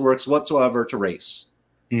reference in his works whatsoever to race.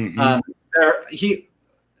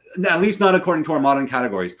 At least not according to our modern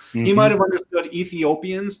categories. He might have understood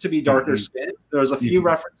Ethiopians to be darker skinned. There's a few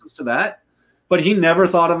references to that, but he never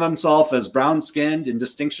thought of himself as brown skinned in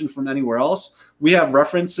distinction from anywhere else. We have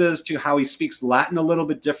references to how he speaks Latin a little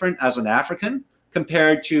bit different as an African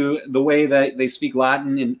compared to the way that they speak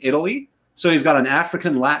Latin in Italy. So he's got an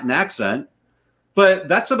African Latin accent, but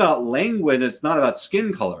that's about language. It's not about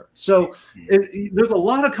skin color. So there's a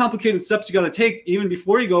lot of complicated steps you got to take even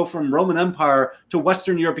before you go from Roman Empire to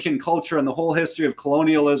Western European culture and the whole history of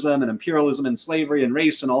colonialism and imperialism and slavery and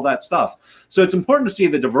race and all that stuff. So it's important to see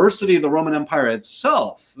the diversity of the Roman Empire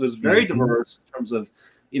itself. It was very diverse in terms of,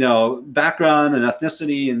 background and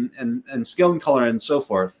ethnicity and skin color and so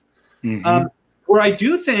forth. Where I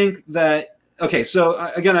do think that, okay, so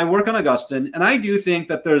again, I work on Augustine, and I do think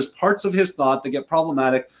that there's parts of his thought that get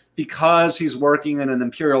problematic because he's working in an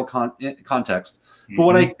imperial context. But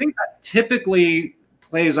what I think that typically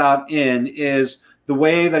plays out in is the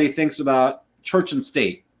way that he thinks about church and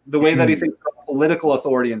state, the way that he thinks about political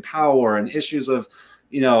authority and power and issues of,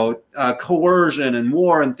 coercion and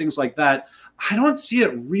war and things like that. I don't see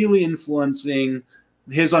it really influencing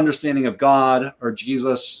his understanding of God or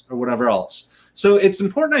Jesus or whatever else. So it's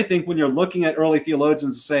important, I think, when you're looking at early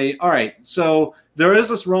theologians to say, all right, so there is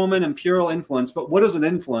this Roman imperial influence, but what is it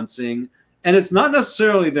influencing? And it's not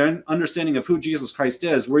necessarily their understanding of who Jesus Christ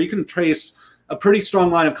is, where you can trace a pretty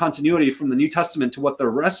strong line of continuity from the New Testament to what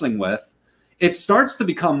they're wrestling with. It starts to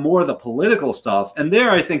become more the political stuff. And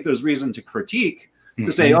there, I think there's reason to critique,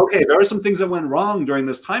 to say, okay, there are some things that went wrong during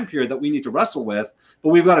this time period that we need to wrestle with, but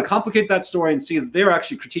we've got to complicate that story and see that they're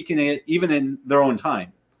actually critiquing it even in their own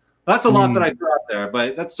time. That's a lot that I threw out there,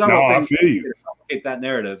 but that's several things to complicate that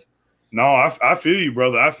narrative. No, I feel you,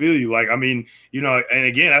 brother. I feel you. Like, I mean, and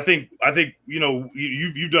again, I think,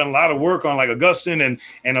 you've done a lot of work on like Augustine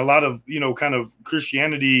and a lot of, kind of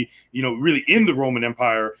Christianity, really in the Roman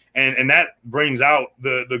Empire. And that brings out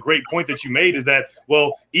the great point that you made is that,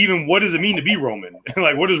 well, even what does it mean to be Roman?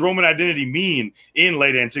 Like, what does Roman identity mean in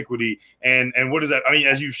late antiquity? And what is that? I mean,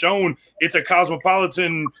 as you've shown, it's a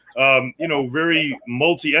cosmopolitan, very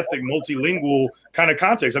multi-ethnic, multilingual kind of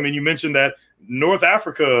context. I mean, you mentioned that North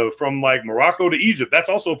Africa from like Morocco to Egypt, that's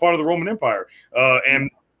also a part of the Roman Empire.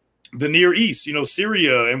 And the Near East,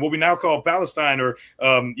 Syria and what we now call Palestine, or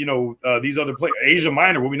these other places, Asia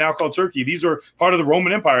Minor, what we now call Turkey. These are part of the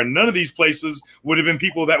Roman Empire. And none of these places would have been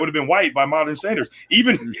people that would have been white by modern standards.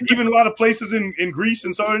 Even a lot of places in Greece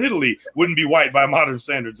and southern Italy wouldn't be white by modern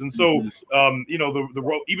standards. And so,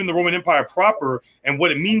 even the Roman Empire proper and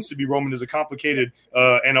what it means to be Roman is a complicated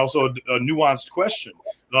and also a nuanced question.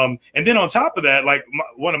 And then on top of that, like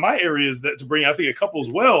one of my areas that to bring, I think, a couple as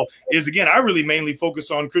well is, again, I really mainly focus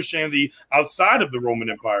on Christianity outside of the Roman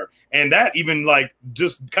Empire. And that even like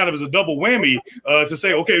just kind of as a double whammy to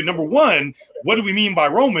say, okay, number one, what do we mean by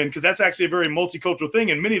Roman? Because that's actually a very multicultural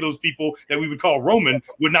thing. And many of those people that we would call Roman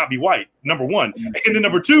would not be white, number one. And then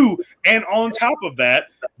number two, and on top of that,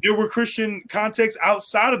 there were Christian contexts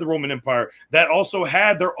outside of the Roman Empire that also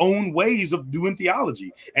had their own ways of doing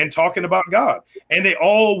theology and talking about God. And they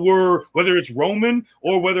all were, whether it's Roman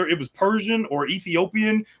or whether it was Persian or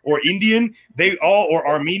Ethiopian or Indian, they all, or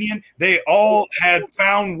Armenian, they all had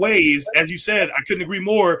found ways, as you said, I couldn't agree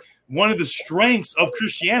more. One of the strengths of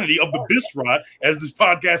Christianity, of the Bisrat, as this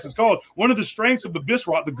podcast is called, one of the strengths of the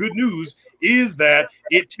Bisrat, the good news, is that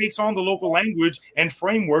it takes on the local language and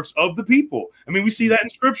frameworks of the people. I mean, we see that in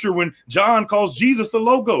scripture when John calls Jesus the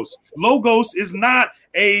Logos. Logos is not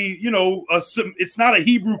a, it's not a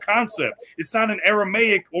Hebrew concept. It's not an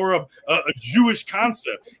Aramaic or a Jewish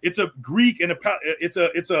concept. It's a Greek and it's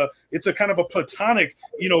a kind of a Platonic,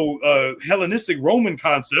 Hellenistic Roman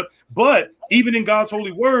concept. But even in God's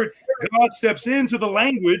holy word, God steps into the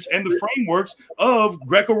language and the frameworks of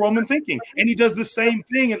Greco-Roman thinking. And he does the same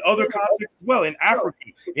thing in other contexts as well, in Africa,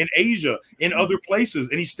 in Asia, in other places.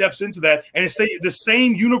 And he steps into that. And it's the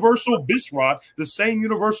same universal Bisrat, the same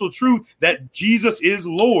universal truth that Jesus is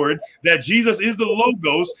Lord, that Jesus is the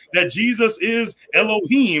Logos, that Jesus is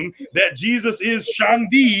Elohim, that Jesus is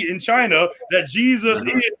Shangdi in China, that Jesus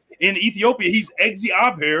is in Ethiopia, he's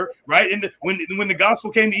Exiabher, right? And when the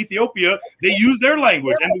gospel came to Ethiopia, they used their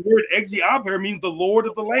language, and the word Exiabher means the Lord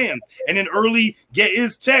of the lands. And in early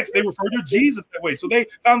Ge'ez text, they refer to Jesus that way. So they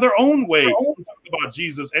found their own way to talk about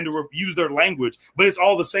Jesus and to use their language. But it's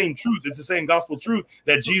all the same truth. It's the same gospel truth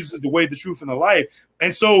that Jesus is the way, the truth, and the life.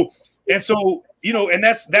 And so. And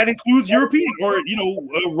that includes European or,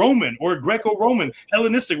 Roman or Greco-Roman,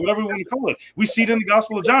 Hellenistic, whatever we want to call it. We see it in the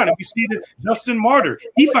Gospel of John, and we see it in Justin Martyr.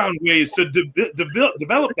 He found ways to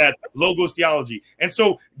develop that Logos theology. And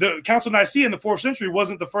so the Council of Nicaea in the 4th century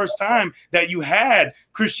wasn't the first time that you had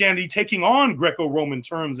Christianity taking on Greco-Roman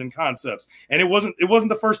terms and concepts. And it wasn't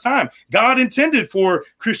the first time. God intended for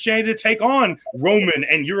Christianity to take on Roman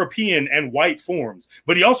and European and white forms,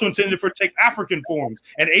 but he also intended for it to take African forms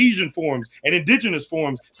and Asian forms and indigenous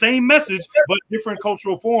forms. Same message, but different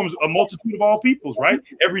cultural forms, a multitude of all peoples, right?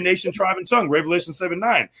 Every nation, tribe, and tongue, Revelation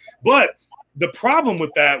 7:9. But the problem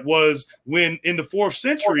with that was when in the 4th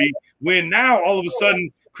century, when now all of a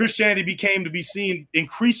sudden Christianity became to be seen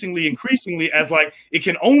increasingly as like it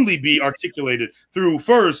can only be articulated through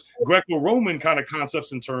first Greco-Roman kind of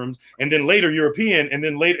concepts and terms, and then later European, and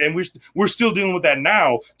then later, and we're still dealing with that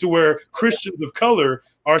now, to where Christians of color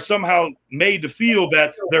are somehow made to feel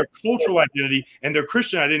that their cultural identity and their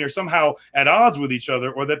Christian identity are somehow at odds with each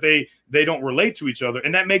other, or that they don't relate to each other.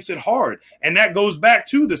 And that makes it hard. And that goes back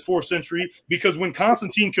to this 4th century, because when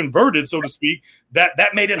Constantine converted, so to speak, that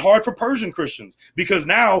made it hard for Persian Christians, because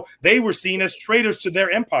now they were seen as traitors to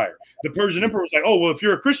their empire. The Persian emperor was like, oh, well, if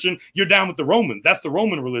you're a Christian, you're down with the Romans. That's the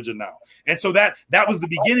Roman religion now. And so that was the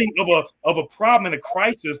beginning of a problem and a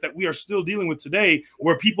crisis that we are still dealing with today,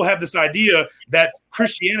 where people have this idea that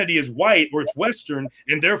Christianity is white or it's Western,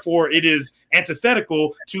 and therefore it is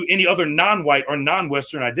antithetical to any other non-white or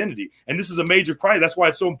non-Western identity. And this is a major crisis. That's why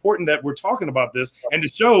it's so important that we're talking about this, and to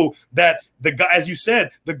show that as you said,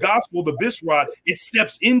 the gospel, the Bisrat, it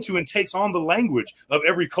steps into and takes on the language of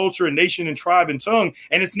every culture and nation and tribe and tongue.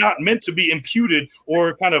 And it's not meant to be imputed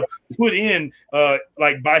or kind of put in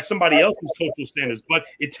like by somebody else's cultural standards, but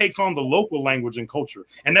it takes on the local language and culture.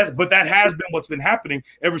 And that has been what's been happening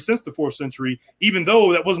ever since the 4th century, even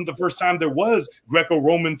though that wasn't the first time there was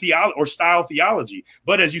Greco-Roman theology or style theology.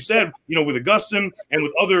 But as you said, with Augustine and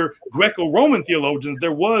with other Greco-Roman theologians,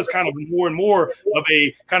 there was kind of more and more of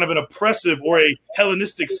a kind of an oppressive or a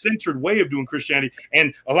Hellenistic centered way of doing Christianity.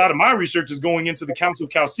 And a lot of my research is going into the Council of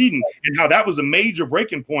Chalcedon and how that was a major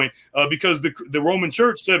breaking point, because the Roman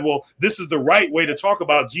Church said, well, this is the right way to talk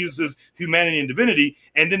about Jesus's humanity and divinity.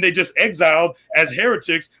 And then they just exiled as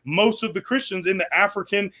heretics most of the Christians in the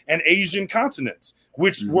African and Asian continents,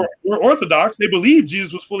 which were Orthodox. They believed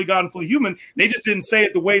Jesus was fully God and fully human. They just didn't say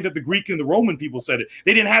it the way that the Greek and the Roman people said it.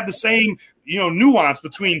 They didn't have the same, nuance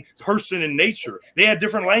between person and nature. They had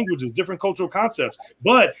different languages, different cultural concepts.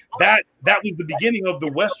 But that was the beginning of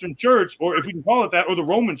the Western Church, or if we can call it that, or the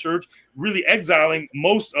Roman Church, really exiling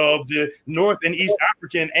most of the North and East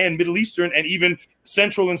African and Middle Eastern and even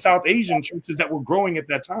Central and South Asian churches that were growing at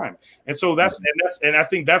that time. And so and I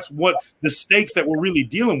think that's what the stakes that we're really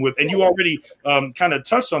dealing with. And you already kind of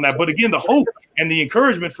touched on that. But again, the hope and the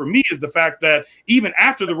encouragement for me is the fact that even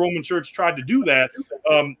after the Roman Church tried to do that,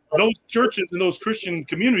 those churches and those Christian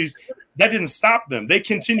communities that didn't stop them. They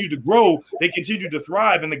continued to grow, they continued to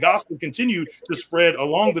thrive, and the gospel continued to spread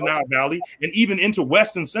along the Nile Valley and even into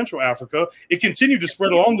West and Central Africa. It continued to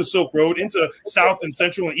spread along the Silk Road into South and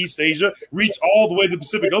Central and East Asia, reached all the way to the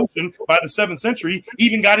Pacific Ocean by the 7th century,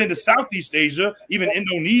 even got into Southeast Asia, even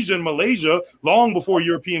Indonesia and Malaysia, long before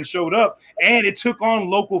Europeans showed up. And it took on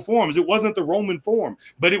local forms. It wasn't the Roman form,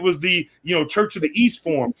 but it was the, you know, Church of the East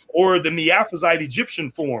form, or the Miaphysite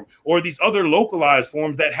Egyptian form, or these other localized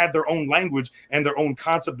forms that had their own language and their own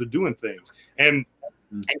concept of doing things. And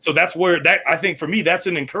so that's where that, I think for me, that's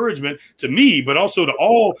an encouragement to me, but also to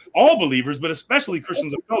all believers, but especially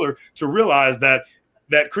Christians of color, to realize that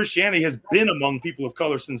Christianity has been among people of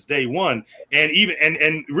color since day one. And even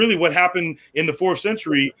and really what happened in the 4th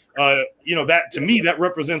century, you know, that to me, that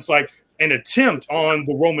represents like an attempt on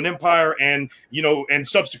the Roman Empire and, you know, and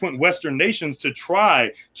subsequent Western nations to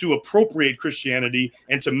try to appropriate Christianity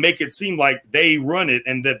and to make it seem like they run it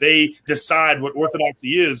and that they decide what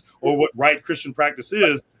orthodoxy is or what right Christian practice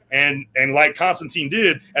is. And like Constantine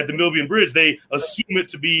did at the Milvian Bridge, they assume it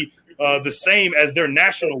to be the same as their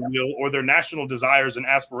national will or their national desires and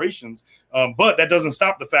aspirations. But that doesn't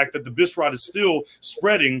stop the fact that the Bisrat is still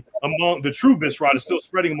spreading among the true Bisrat is still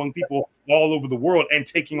spreading among people all over the world and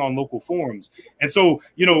taking on local forms. And so,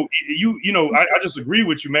 you know, I just agree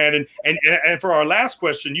with you, man. And for our last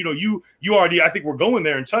question, you know, you already, I think we're going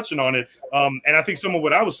there and touching on it. And I think some of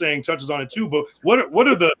what I was saying touches on it too. But what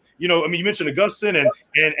are the, you know, I mean, you mentioned Augustine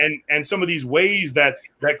and some of these ways that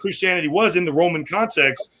Christianity was in the Roman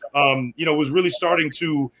context, you know, was really starting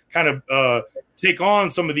to kind of take on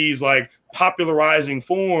some of these like popularizing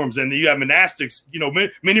forms. And then you have monastics, you know,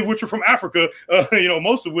 many of which are from Africa, you know,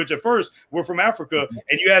 most of which at first were from Africa,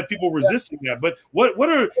 and you had people resisting that. But what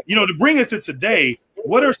are, you know, to bring it to today,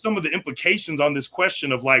 what are some of the implications on this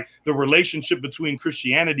question of like the relationship between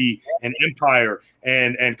Christianity and empire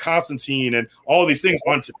and Constantine and all these things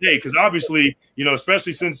on today? Because obviously, you know,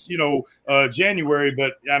 especially since, you know, January,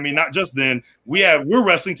 but I mean, not just then, we're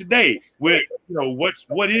wrestling today with, you know,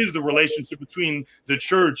 what is the relationship between the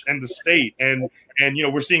church and the state, and you know,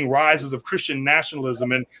 we're seeing rises of Christian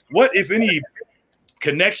nationalism, and what, if any,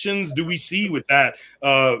 connections do we see with that,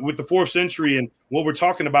 with the 4th century and what we're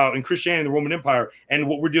talking about in Christianity and the Roman Empire and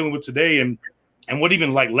what we're dealing with today, and what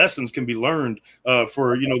even like lessons can be learned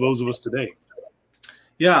for, you know, those of us today?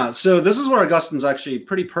 Yeah, so this is where Augustine's actually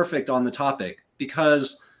pretty perfect on the topic,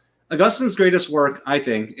 because Augustine's greatest work, I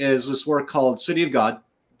think, is this work called City of God,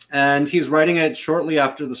 and he's writing it shortly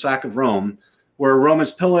after the sack of Rome, where Rome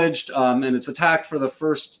is pillaged and it's attacked for the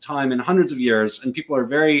first time in hundreds of years, and people are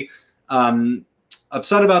very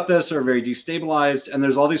upset about this, or very destabilized, and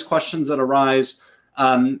there's all these questions that arise.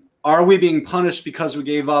 Are we being punished because we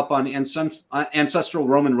gave up on ancestral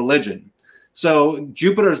Roman religion? So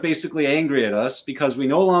Jupiter is basically angry at us because we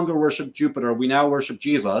no longer worship Jupiter, we now worship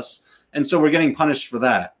Jesus, and so we're getting punished for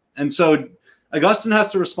that. And so Augustine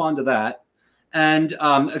has to respond to that and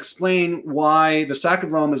explain why the sack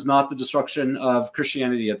of Rome is not the destruction of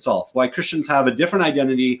Christianity itself, why Christians have a different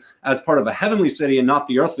identity as part of a heavenly city and not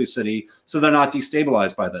the earthly city, so they're not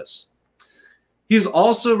destabilized by this. He's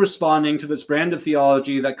also responding to this brand of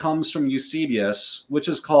theology that comes from Eusebius, which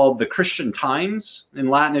is called the Christian Times. In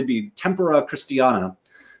Latin, it'd be Tempora Christiana,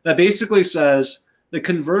 that basically says the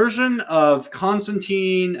conversion of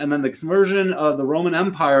Constantine and then the conversion of the Roman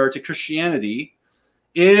Empire to Christianity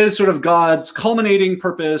is sort of God's culminating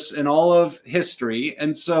purpose in all of history.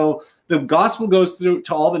 And so the gospel goes through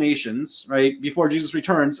to all the nations, right, before Jesus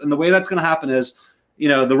returns. And the way that's going to happen is, you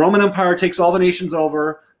know, the Roman Empire takes all the nations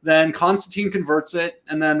over, then Constantine converts it,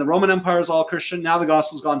 and then the Roman Empire is all Christian. Now the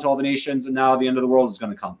gospel's gone to all the nations, and now the end of the world is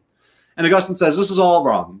going to come. And Augustine says, this is all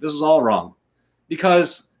wrong. This is all wrong.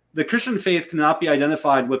 Because the Christian faith cannot be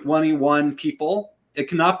identified with any one people. It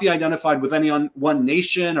cannot be identified with any one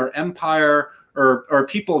nation or empire or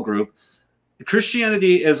people group.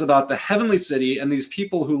 Christianity is about the heavenly city and these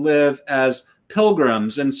people who live as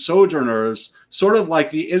pilgrims and sojourners, sort of like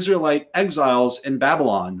the Israelite exiles in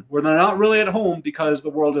Babylon, where they're not really at home because the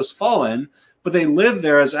world has fallen, but they live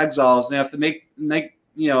there as exiles and they have to make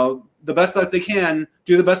you know, the best that they can,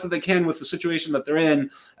 do the best that they can with the situation that they're in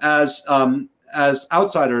as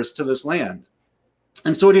outsiders to this land.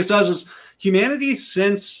 And so what he says is, humanity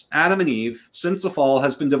since Adam and Eve, since the fall,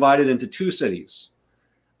 has been divided into two cities.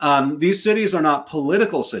 These cities are not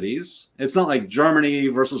political cities. It's not like Germany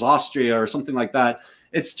versus Austria or something like that.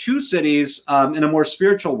 It's two cities in a more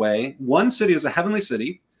spiritual way. One city is a heavenly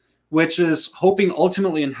city, which is hoping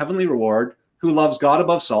ultimately in heavenly reward, who loves God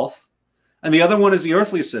above self. And the other one is the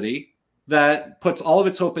earthly city that puts all of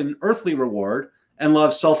its hope in earthly reward and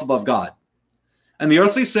loves self above God. And the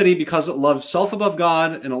earthly city, because it loves self above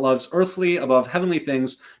God and it loves earthly above heavenly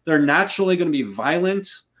things, they're naturally going to be violent.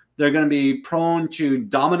 They're going to be prone to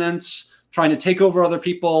dominance, trying to take over other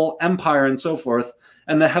people, empire, and so forth.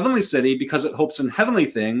 And the heavenly city, because it hopes in heavenly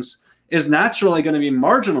things, is naturally going to be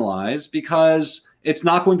marginalized because it's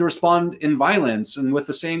not going to respond in violence and with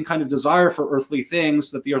the same kind of desire for earthly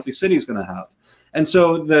things that the earthly city is going to have. And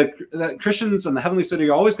so the Christians and the heavenly city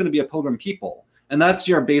are always going to be a pilgrim people. And that's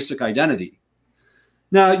your basic identity.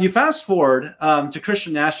 Now, you fast forward to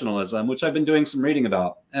Christian nationalism, which I've been doing some reading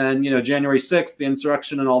about. And, January 6th, the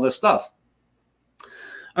insurrection and all this stuff.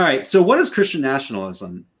 All right, so what is Christian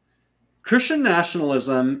nationalism? Christian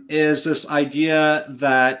nationalism is this idea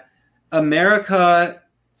that America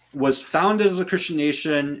was founded as a Christian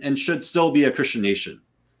nation and should still be a Christian nation.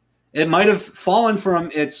 It might have fallen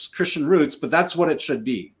from its Christian roots, but that's what it should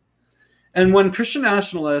be. And when Christian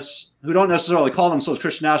nationalists, who don't necessarily call themselves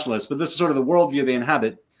Christian nationalists, but this is sort of the worldview they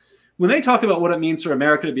inhabit, when they talk about what it means for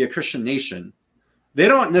America to be a Christian nation, they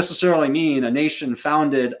don't necessarily mean a nation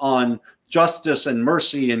founded on justice and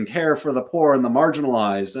mercy and care for the poor and the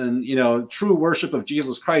marginalized and, true worship of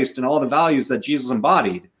Jesus Christ and all the values that Jesus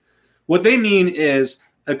embodied. What they mean is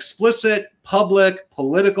explicit, public,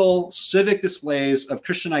 political, civic displays of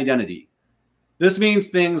Christian identity. This means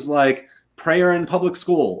things like prayer in public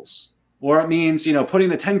schools, or it means, putting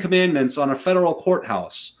the 10 Commandments on a federal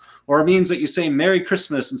courthouse, or it means that you say Merry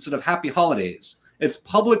Christmas instead of Happy Holidays. It's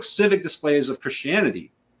public civic displays of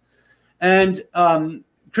Christianity. And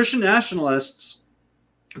Christian nationalists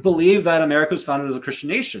believe that America was founded as a Christian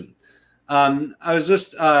nation. I was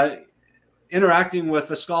just interacting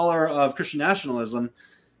with a scholar of Christian nationalism.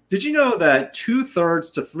 Did you know that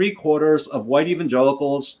 2/3 to 3/4 of white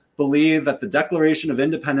evangelicals believe that the Declaration of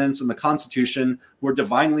Independence and the Constitution were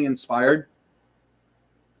divinely inspired?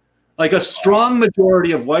 Like a strong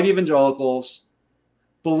majority of white evangelicals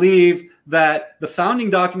believe that the founding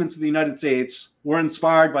documents of the United States were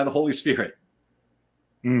inspired by the Holy Spirit.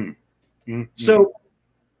 So,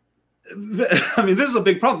 this is a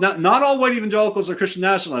big problem. Not all white evangelicals are Christian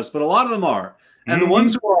nationalists, but a lot of them are. And the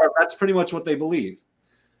ones who are, that's pretty much what they believe.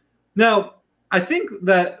 Now, I think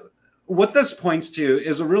that what this points to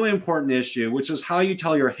is a really important issue, which is how you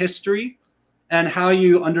tell your history and how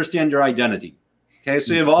you understand your identity. Okay,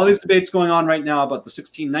 so you have all these debates going on right now about the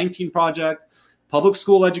 1619 Project, public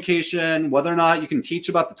school education, whether or not you can teach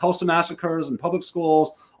about the Tulsa massacres in public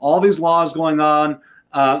schools, all these laws going on,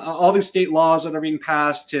 all these state laws that are being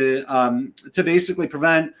passed to basically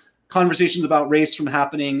prevent conversations about race from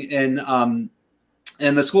happening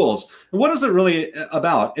in the schools. And what is it really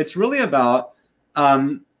about? It's really about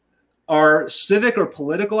our civic or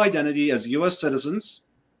political identity as U.S. citizens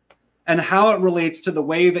and how it relates to the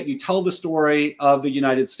way that you tell the story of the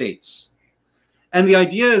United States. And the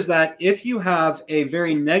idea is that if you have a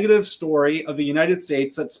very negative story of the United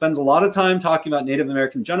States that spends a lot of time talking about Native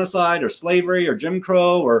American genocide or slavery or Jim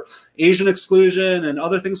Crow or Asian exclusion and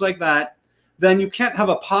other things like that, then you can't have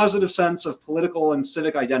a positive sense of political and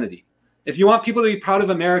civic identity. If you want people to be proud of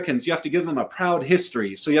Americans, you have to give them a proud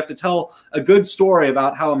history. So you have to tell a good story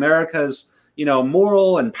about how America's,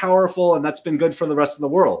 moral and powerful, and that's been good for the rest of the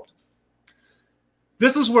world.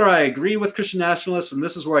 This is where I agree with Christian nationalists, and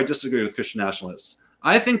this is where I disagree with Christian nationalists.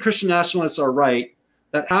 I think Christian nationalists are right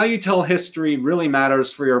that how you tell history really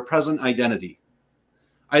matters for your present identity.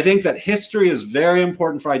 I think that history is very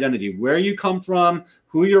important for identity. Where you come from,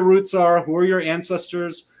 who your roots are, who are your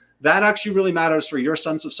ancestors, that actually really matters for your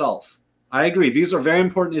sense of self. I agree. These are very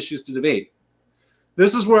important issues to debate.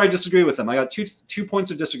 This is where I disagree with them. I got two points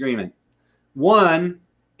of disagreement. One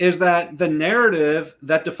is that the narrative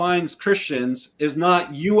that defines Christians is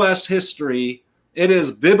not U.S. history. It is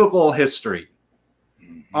biblical history.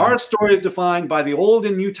 Our story is defined by the Old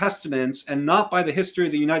and New Testaments and not by the history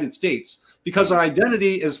of the United States, because our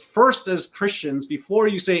identity is first as Christians before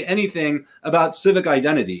you say anything about civic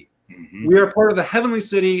identity. We are part of the heavenly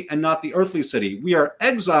city and not the earthly city. We are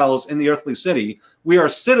exiles in the earthly city. We are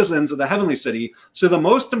citizens of the heavenly city. So the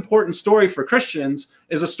most important story for Christians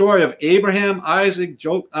is a story of Abraham, Isaac,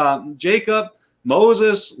 Jacob,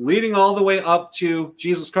 Moses, leading all the way up to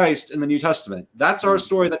Jesus Christ in the New Testament. That's our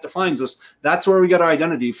story that defines us. That's where we get our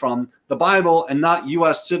identity from, the Bible and not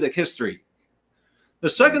U.S. civic history. The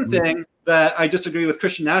second thing that I disagree with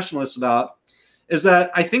Christian nationalists about is that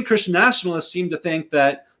I think Christian nationalists seem to think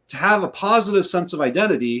that to have a positive sense of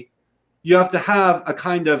identity, you have to have a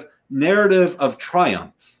kind of narrative of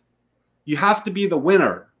triumph. You have to be the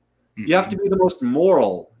winner. You have to be the most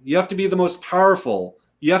moral. You have to be the most powerful.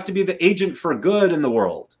 You have to be the agent for good in the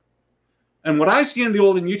world. And what I see in the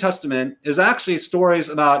Old and New Testament is actually stories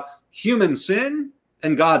about human sin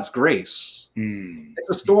and God's grace. It's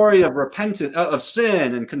a story of repentance, of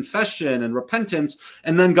sin and confession and repentance,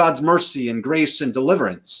 and then God's mercy and grace and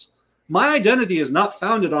deliverance. My identity is not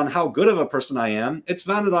founded on how good of a person I am. It's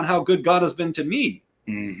founded on how good God has been to me.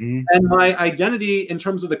 And my identity in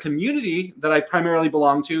terms of the community that I primarily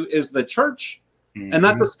belong to is the church. And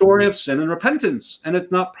that's a story of sin and repentance. And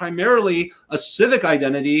it's not primarily a civic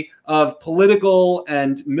identity of political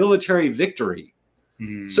and military victory.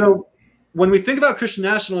 So when we think about Christian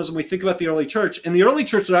nationalism, we think about the early church. And the early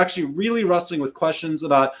church was actually really wrestling with questions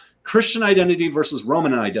about Christian identity versus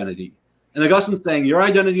Roman identity. And Augustine's saying your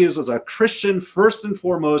identity is as a Christian first and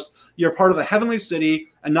foremost. You're part of the heavenly city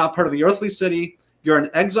and not part of the earthly city. You're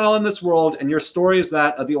an exile in this world, and your story is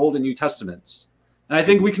that of the Old and New Testaments. And I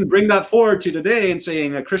think we can bring that forward to today and say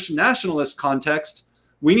in a Christian nationalist context,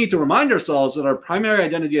 we need to remind ourselves that our primary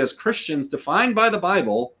identity as Christians defined by the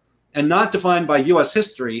Bible and not defined by U.S.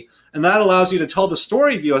 history. And that allows you to tell the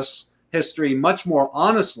story of U.S. history much more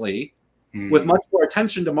honestly, with much more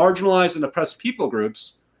attention to marginalized and oppressed people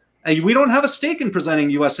groups. And we don't have a stake in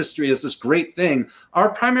presenting U.S. history as this great thing. Our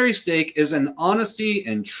primary stake is in honesty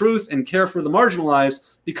and truth and care for the marginalized,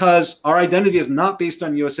 because our identity is not based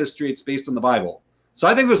on U.S. history. It's based on the Bible. So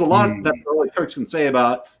I think there's a lot that the early church can say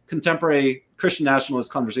about contemporary Christian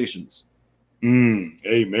nationalist conversations.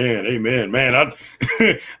 Amen. Man,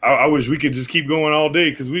 I wish we could just keep going all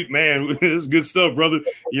day, because this is good stuff, brother.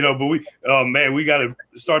 But we got to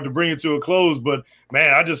start to bring it to a close. But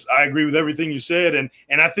man, I agree with everything you said, and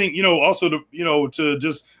I think also to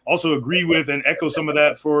just also agree with and echo some of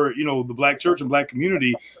that for the Black church and Black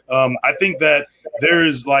community. I think that there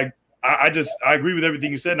is I agree with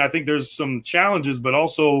everything you said, and I think there's some challenges, but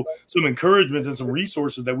also some encouragements and some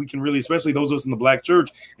resources that we can really, especially those of us in the Black church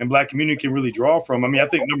and Black community, can really draw from. I mean, I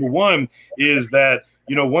think number one is that,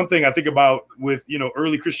 one thing I think about with,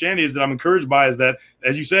 early Christianity is that I'm encouraged by is that,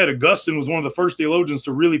 as you said, Augustine was one of the first theologians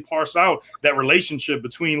to really parse out that relationship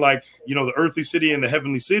between the earthly city and the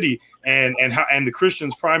heavenly city, and the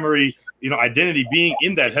Christian's primary identity being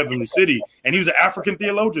in that heavenly city. And he was an African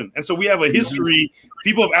theologian. And so we have a history,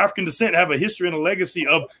 people of African descent have a history and a legacy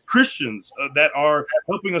of Christians that are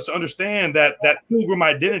helping us to understand that pilgrim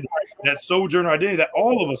identity, that sojourner identity that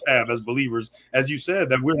all of us have as believers, as you said,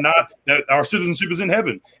 that our citizenship is in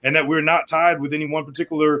heaven, and that we're not tied with any one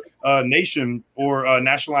particular nation or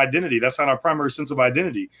national identity. That's not our primary sense of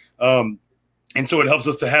identity. And so it helps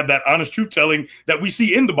us to have that honest truth telling that we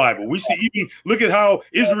see in the Bible. We see, even look at how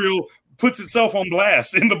Israel puts itself on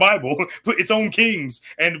blast in the Bible, put its own kings,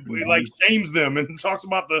 and shames them and talks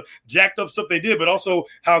about the jacked up stuff they did, but also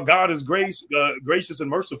how God is gracious and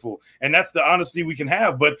merciful. And that's the honesty we can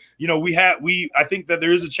have. But I think that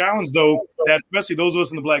there is a challenge, though, that especially those of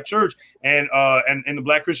us in the Black church and in the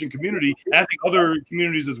Black Christian community, and I think other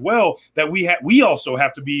communities as well, that we also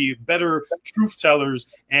have to be better truth tellers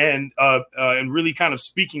and really kind of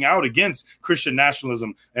speaking out against Christian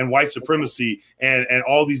nationalism and white supremacy and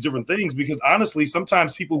all these different things. Because honestly,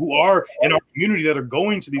 sometimes people who are in our community that are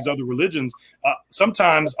going to these other religions,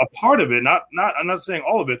 sometimes a part of it, I'm not saying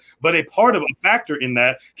all of it, but a part of a factor in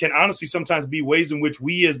that can honestly sometimes be ways in which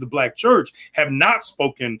we as the Black church have not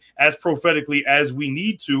spoken as prophetically as we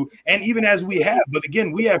need to, and even as we have. But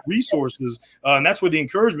again, we have resources, and that's where the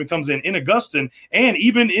encouragement comes in Augustine, and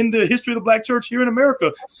even in the history of the Black church here in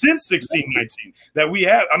America since 1619, that we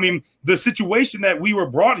have, the situation that we were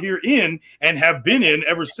brought here in and have been in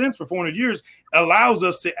ever since for 400 years allows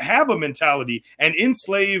us to have a mentality and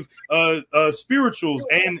enslave spirituals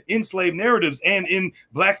and enslave narratives, and in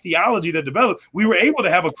Black theology that developed, we were able to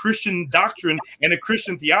have a Christian doctrine and a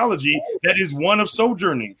Christian theology that is one of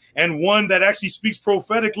sojourning, and one that actually speaks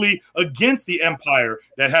prophetically against the empire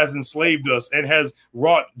that has enslaved us and has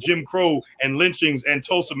wrought Jim Crow and lynchings and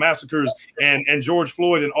Tulsa massacres and George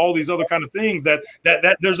Floyd and all these other kind of things. That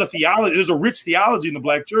there's a theology, there's a rich theology in the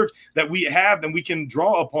Black church that we have and we can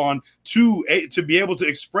draw upon to be able to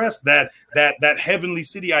express that heavenly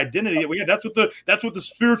city identity that we have. That's what the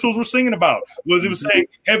spirituals were singing about. It was saying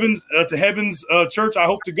heaven's church I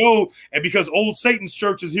hope to go, and because old Satan's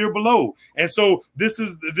church is here below. And so this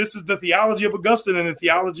is the theology of Augustine and the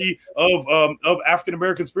theology of African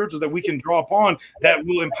American spirituals that we can draw upon, that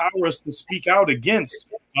will empower us to speak out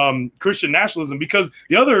against Christian nationalism. Because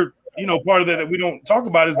the other part of that we don't talk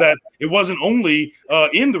about is that it wasn't only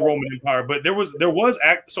in the Roman Empire, but there was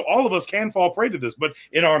so all of us can fall prey to this. But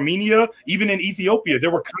in Armenia, even in Ethiopia,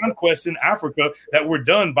 there were conquests in Africa that were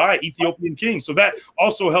done by Ethiopian kings. So that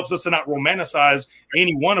also helps us to not romanticize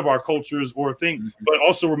any one of our cultures or thing, but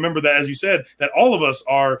also remember that, as you said, that all of us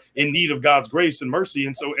are in need of God's grace and mercy.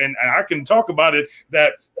 And so, and I can talk about it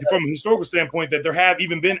that from a historical standpoint, that there have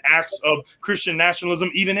even been acts of Christian nationalism,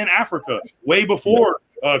 even in Africa, way before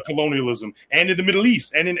colonialism, and in the Middle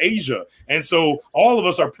East and in Asia. And so all of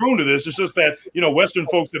us are prone to this. It's just that, Western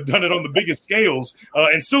folks have done it on the biggest scales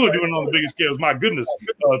and still are doing it on the biggest scales. My goodness,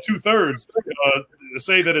 2/3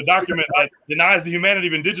 say that a document that denies the humanity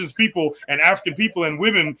of indigenous people and African people and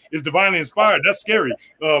women is divinely inspired. That's scary.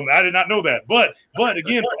 I did not know that. But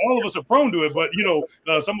again, so all of us are prone to it. But,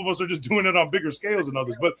 some of us are just doing it on bigger scales than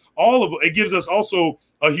others. But all of it gives us also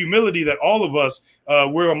a humility that all of us,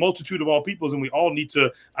 we're a multitude of all peoples, and we all need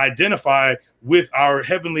to identify with our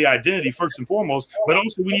heavenly identity first and foremost, but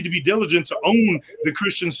also we need to be diligent to own the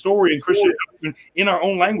Christian story and Christian doctrine in our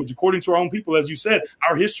own language, according to our own people. As you said,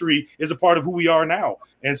 our history is a part of who we are now.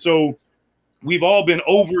 And so we've all been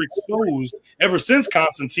overexposed ever since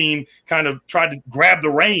Constantine kind of tried to grab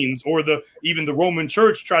the reins, or even the Roman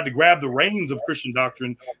Church tried to grab the reins of Christian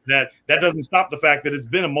doctrine. That doesn't stop the fact that it's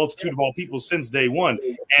been a multitude of all people since day one.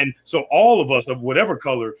 And so all of us of whatever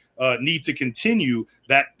color need to continue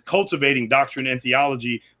that cultivating doctrine and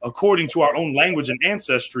theology according to our own language and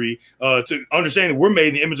ancestry, to understand that we're made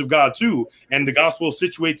in the image of God too, and the gospel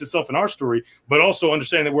situates itself in our story, but also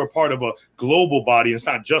understand that we're a part of a global body, and it's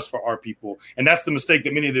not just for our people. And that's the mistake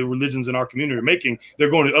that many of the religions in our community are making.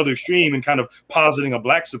 They're going to the other extreme and kind of positing a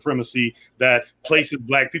black supremacy that places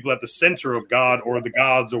black people at the center of God or the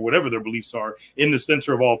gods or whatever their beliefs are, in the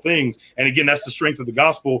center of all things. And again, that's the strength of the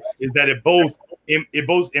gospel, is that it both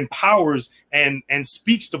empowers and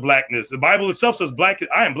speaks to blackness. The Bible itself says,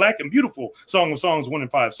 I am black and beautiful, Song of Songs 1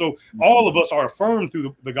 and 5. So all of us are affirmed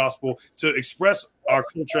through the gospel to express our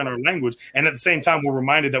culture and our language. And at the same time, we're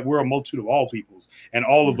reminded that we're a multitude of all peoples, and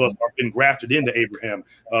all of us have been grafted into Abraham,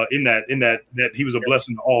 in that he was a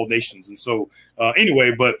blessing to all nations. And so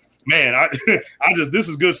anyway, but man, this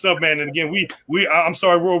is good stuff, man. And again, I'm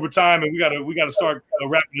sorry we're over time, and we gotta start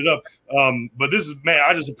wrapping it up. But this is, man,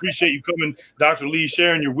 I just appreciate you coming, Dr. Lee,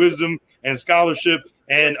 sharing your wisdom and scholarship.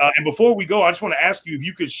 And before we go, I just want to ask you if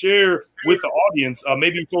you could share with the audience,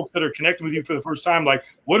 maybe folks that are connecting with you for the first time, like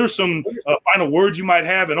what are some final words you might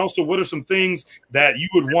have, and also what are some things that you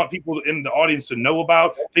would want people in the audience to know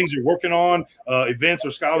about, things you're working on, events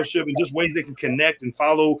or scholarship, and just ways they can connect and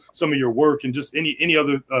follow some of your work, and just any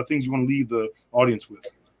other things you want to leave the audience with.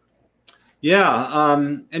 Yeah,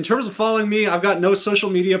 in terms of following me, I've got no social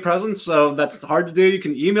media presence, so that's hard to do. You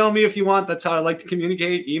can email me if you want. That's how I like to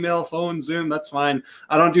communicate. Email, phone, Zoom, that's fine.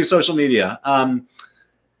 I don't do social media. I'm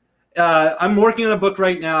working on a book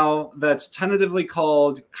right now that's tentatively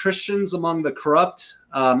called Christians Among the Corrupt,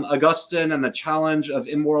 Augustine and the Challenge of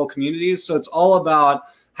Immoral Communities. So it's all about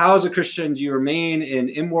how, as a Christian, do you remain in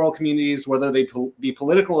immoral communities, whether they be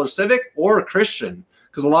political or civic or Christian?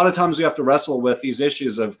 Because a lot of times we have to wrestle with these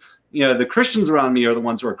issues of, the Christians around me are the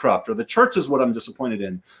ones who are corrupt, or the church is what I'm disappointed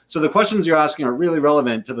in. So the questions you're asking are really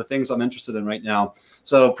relevant to the things I'm interested in right now.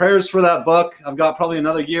 So prayers for that book. I've got probably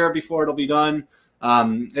another year before it'll be done.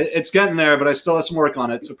 It's getting there, but I still have some work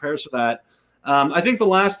on it. So prayers for that. I think the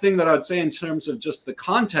last thing that I would say in terms of just the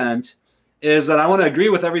content is that I want to agree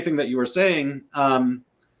with everything that you were saying. One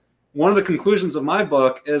of the conclusions of my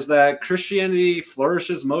book is that Christianity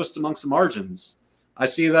flourishes most amongst the margins. I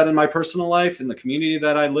see that in my personal life, in the community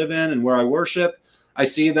that I live in and where I worship. I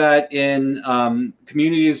see that in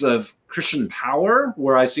communities of Christian power,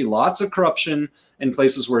 where I see lots of corruption, in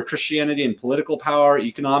places where Christianity and political power,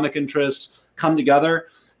 economic interests come together.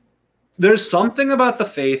 There's something about the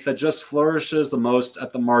faith that just flourishes the most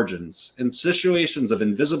at the margins, in situations of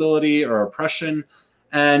invisibility or oppression.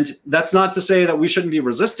 And that's not to say that we shouldn't be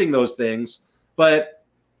resisting those things, but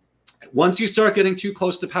once you start getting too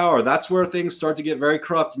close to power, that's where things start to get very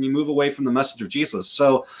corrupt, and you move away from the message of Jesus.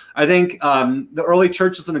 So I think the early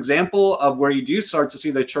church is an example of where you do start to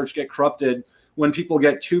see the church get corrupted when people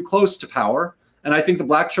get too close to power. And I think the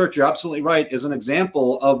Black church, you're absolutely right, is an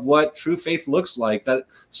example of what true faith looks like, that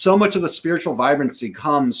so much of the spiritual vibrancy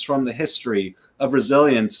comes from the history of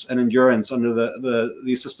resilience and endurance under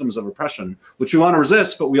these systems of oppression, which we want to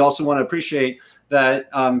resist, but we also want to appreciate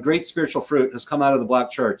that great spiritual fruit has come out of the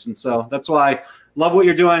Black church. And so that's why I love what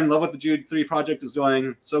you're doing, love what the Jude 3 Project is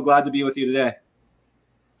doing. So glad to be with you today.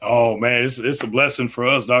 Oh man, it's a blessing for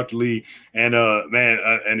us, Dr. Lee, and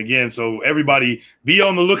and again, so everybody be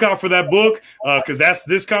on the lookout for that book, because that's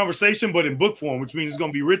this conversation, but in book form, which means it's going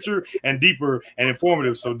to be richer and deeper and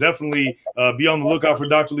informative. So definitely be on the lookout for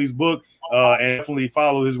Dr. Lee's book, and definitely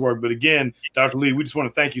follow his work. But again, Dr. Lee, we just want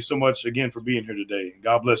to thank you so much again for being here today.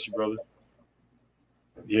 God bless you, brother.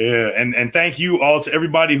 Yeah, and thank you all to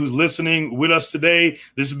everybody who's listening with us today.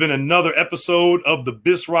 This has been another episode of the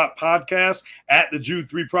Bisrat podcast at the Jude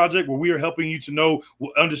 3 Project, where we are helping you to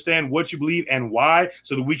understand what you believe and why,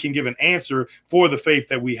 so that we can give an answer for the faith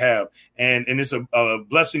that we have. And it's a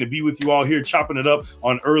blessing to be with you all here, chopping it up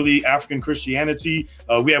on early African Christianity.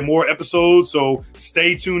 We have more episodes, so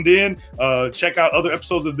stay tuned in. Check out other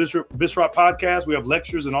episodes of Bisrat podcast. We have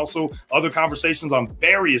lectures and also other conversations on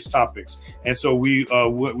various topics. And so we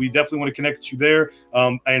definitely want to connect with you there.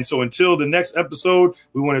 And so until the next episode,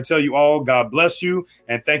 we want to tell you all, God bless you.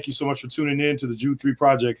 And thank you so much for tuning in to the Jude 3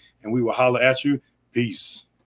 Project. And we will holler at you. Peace.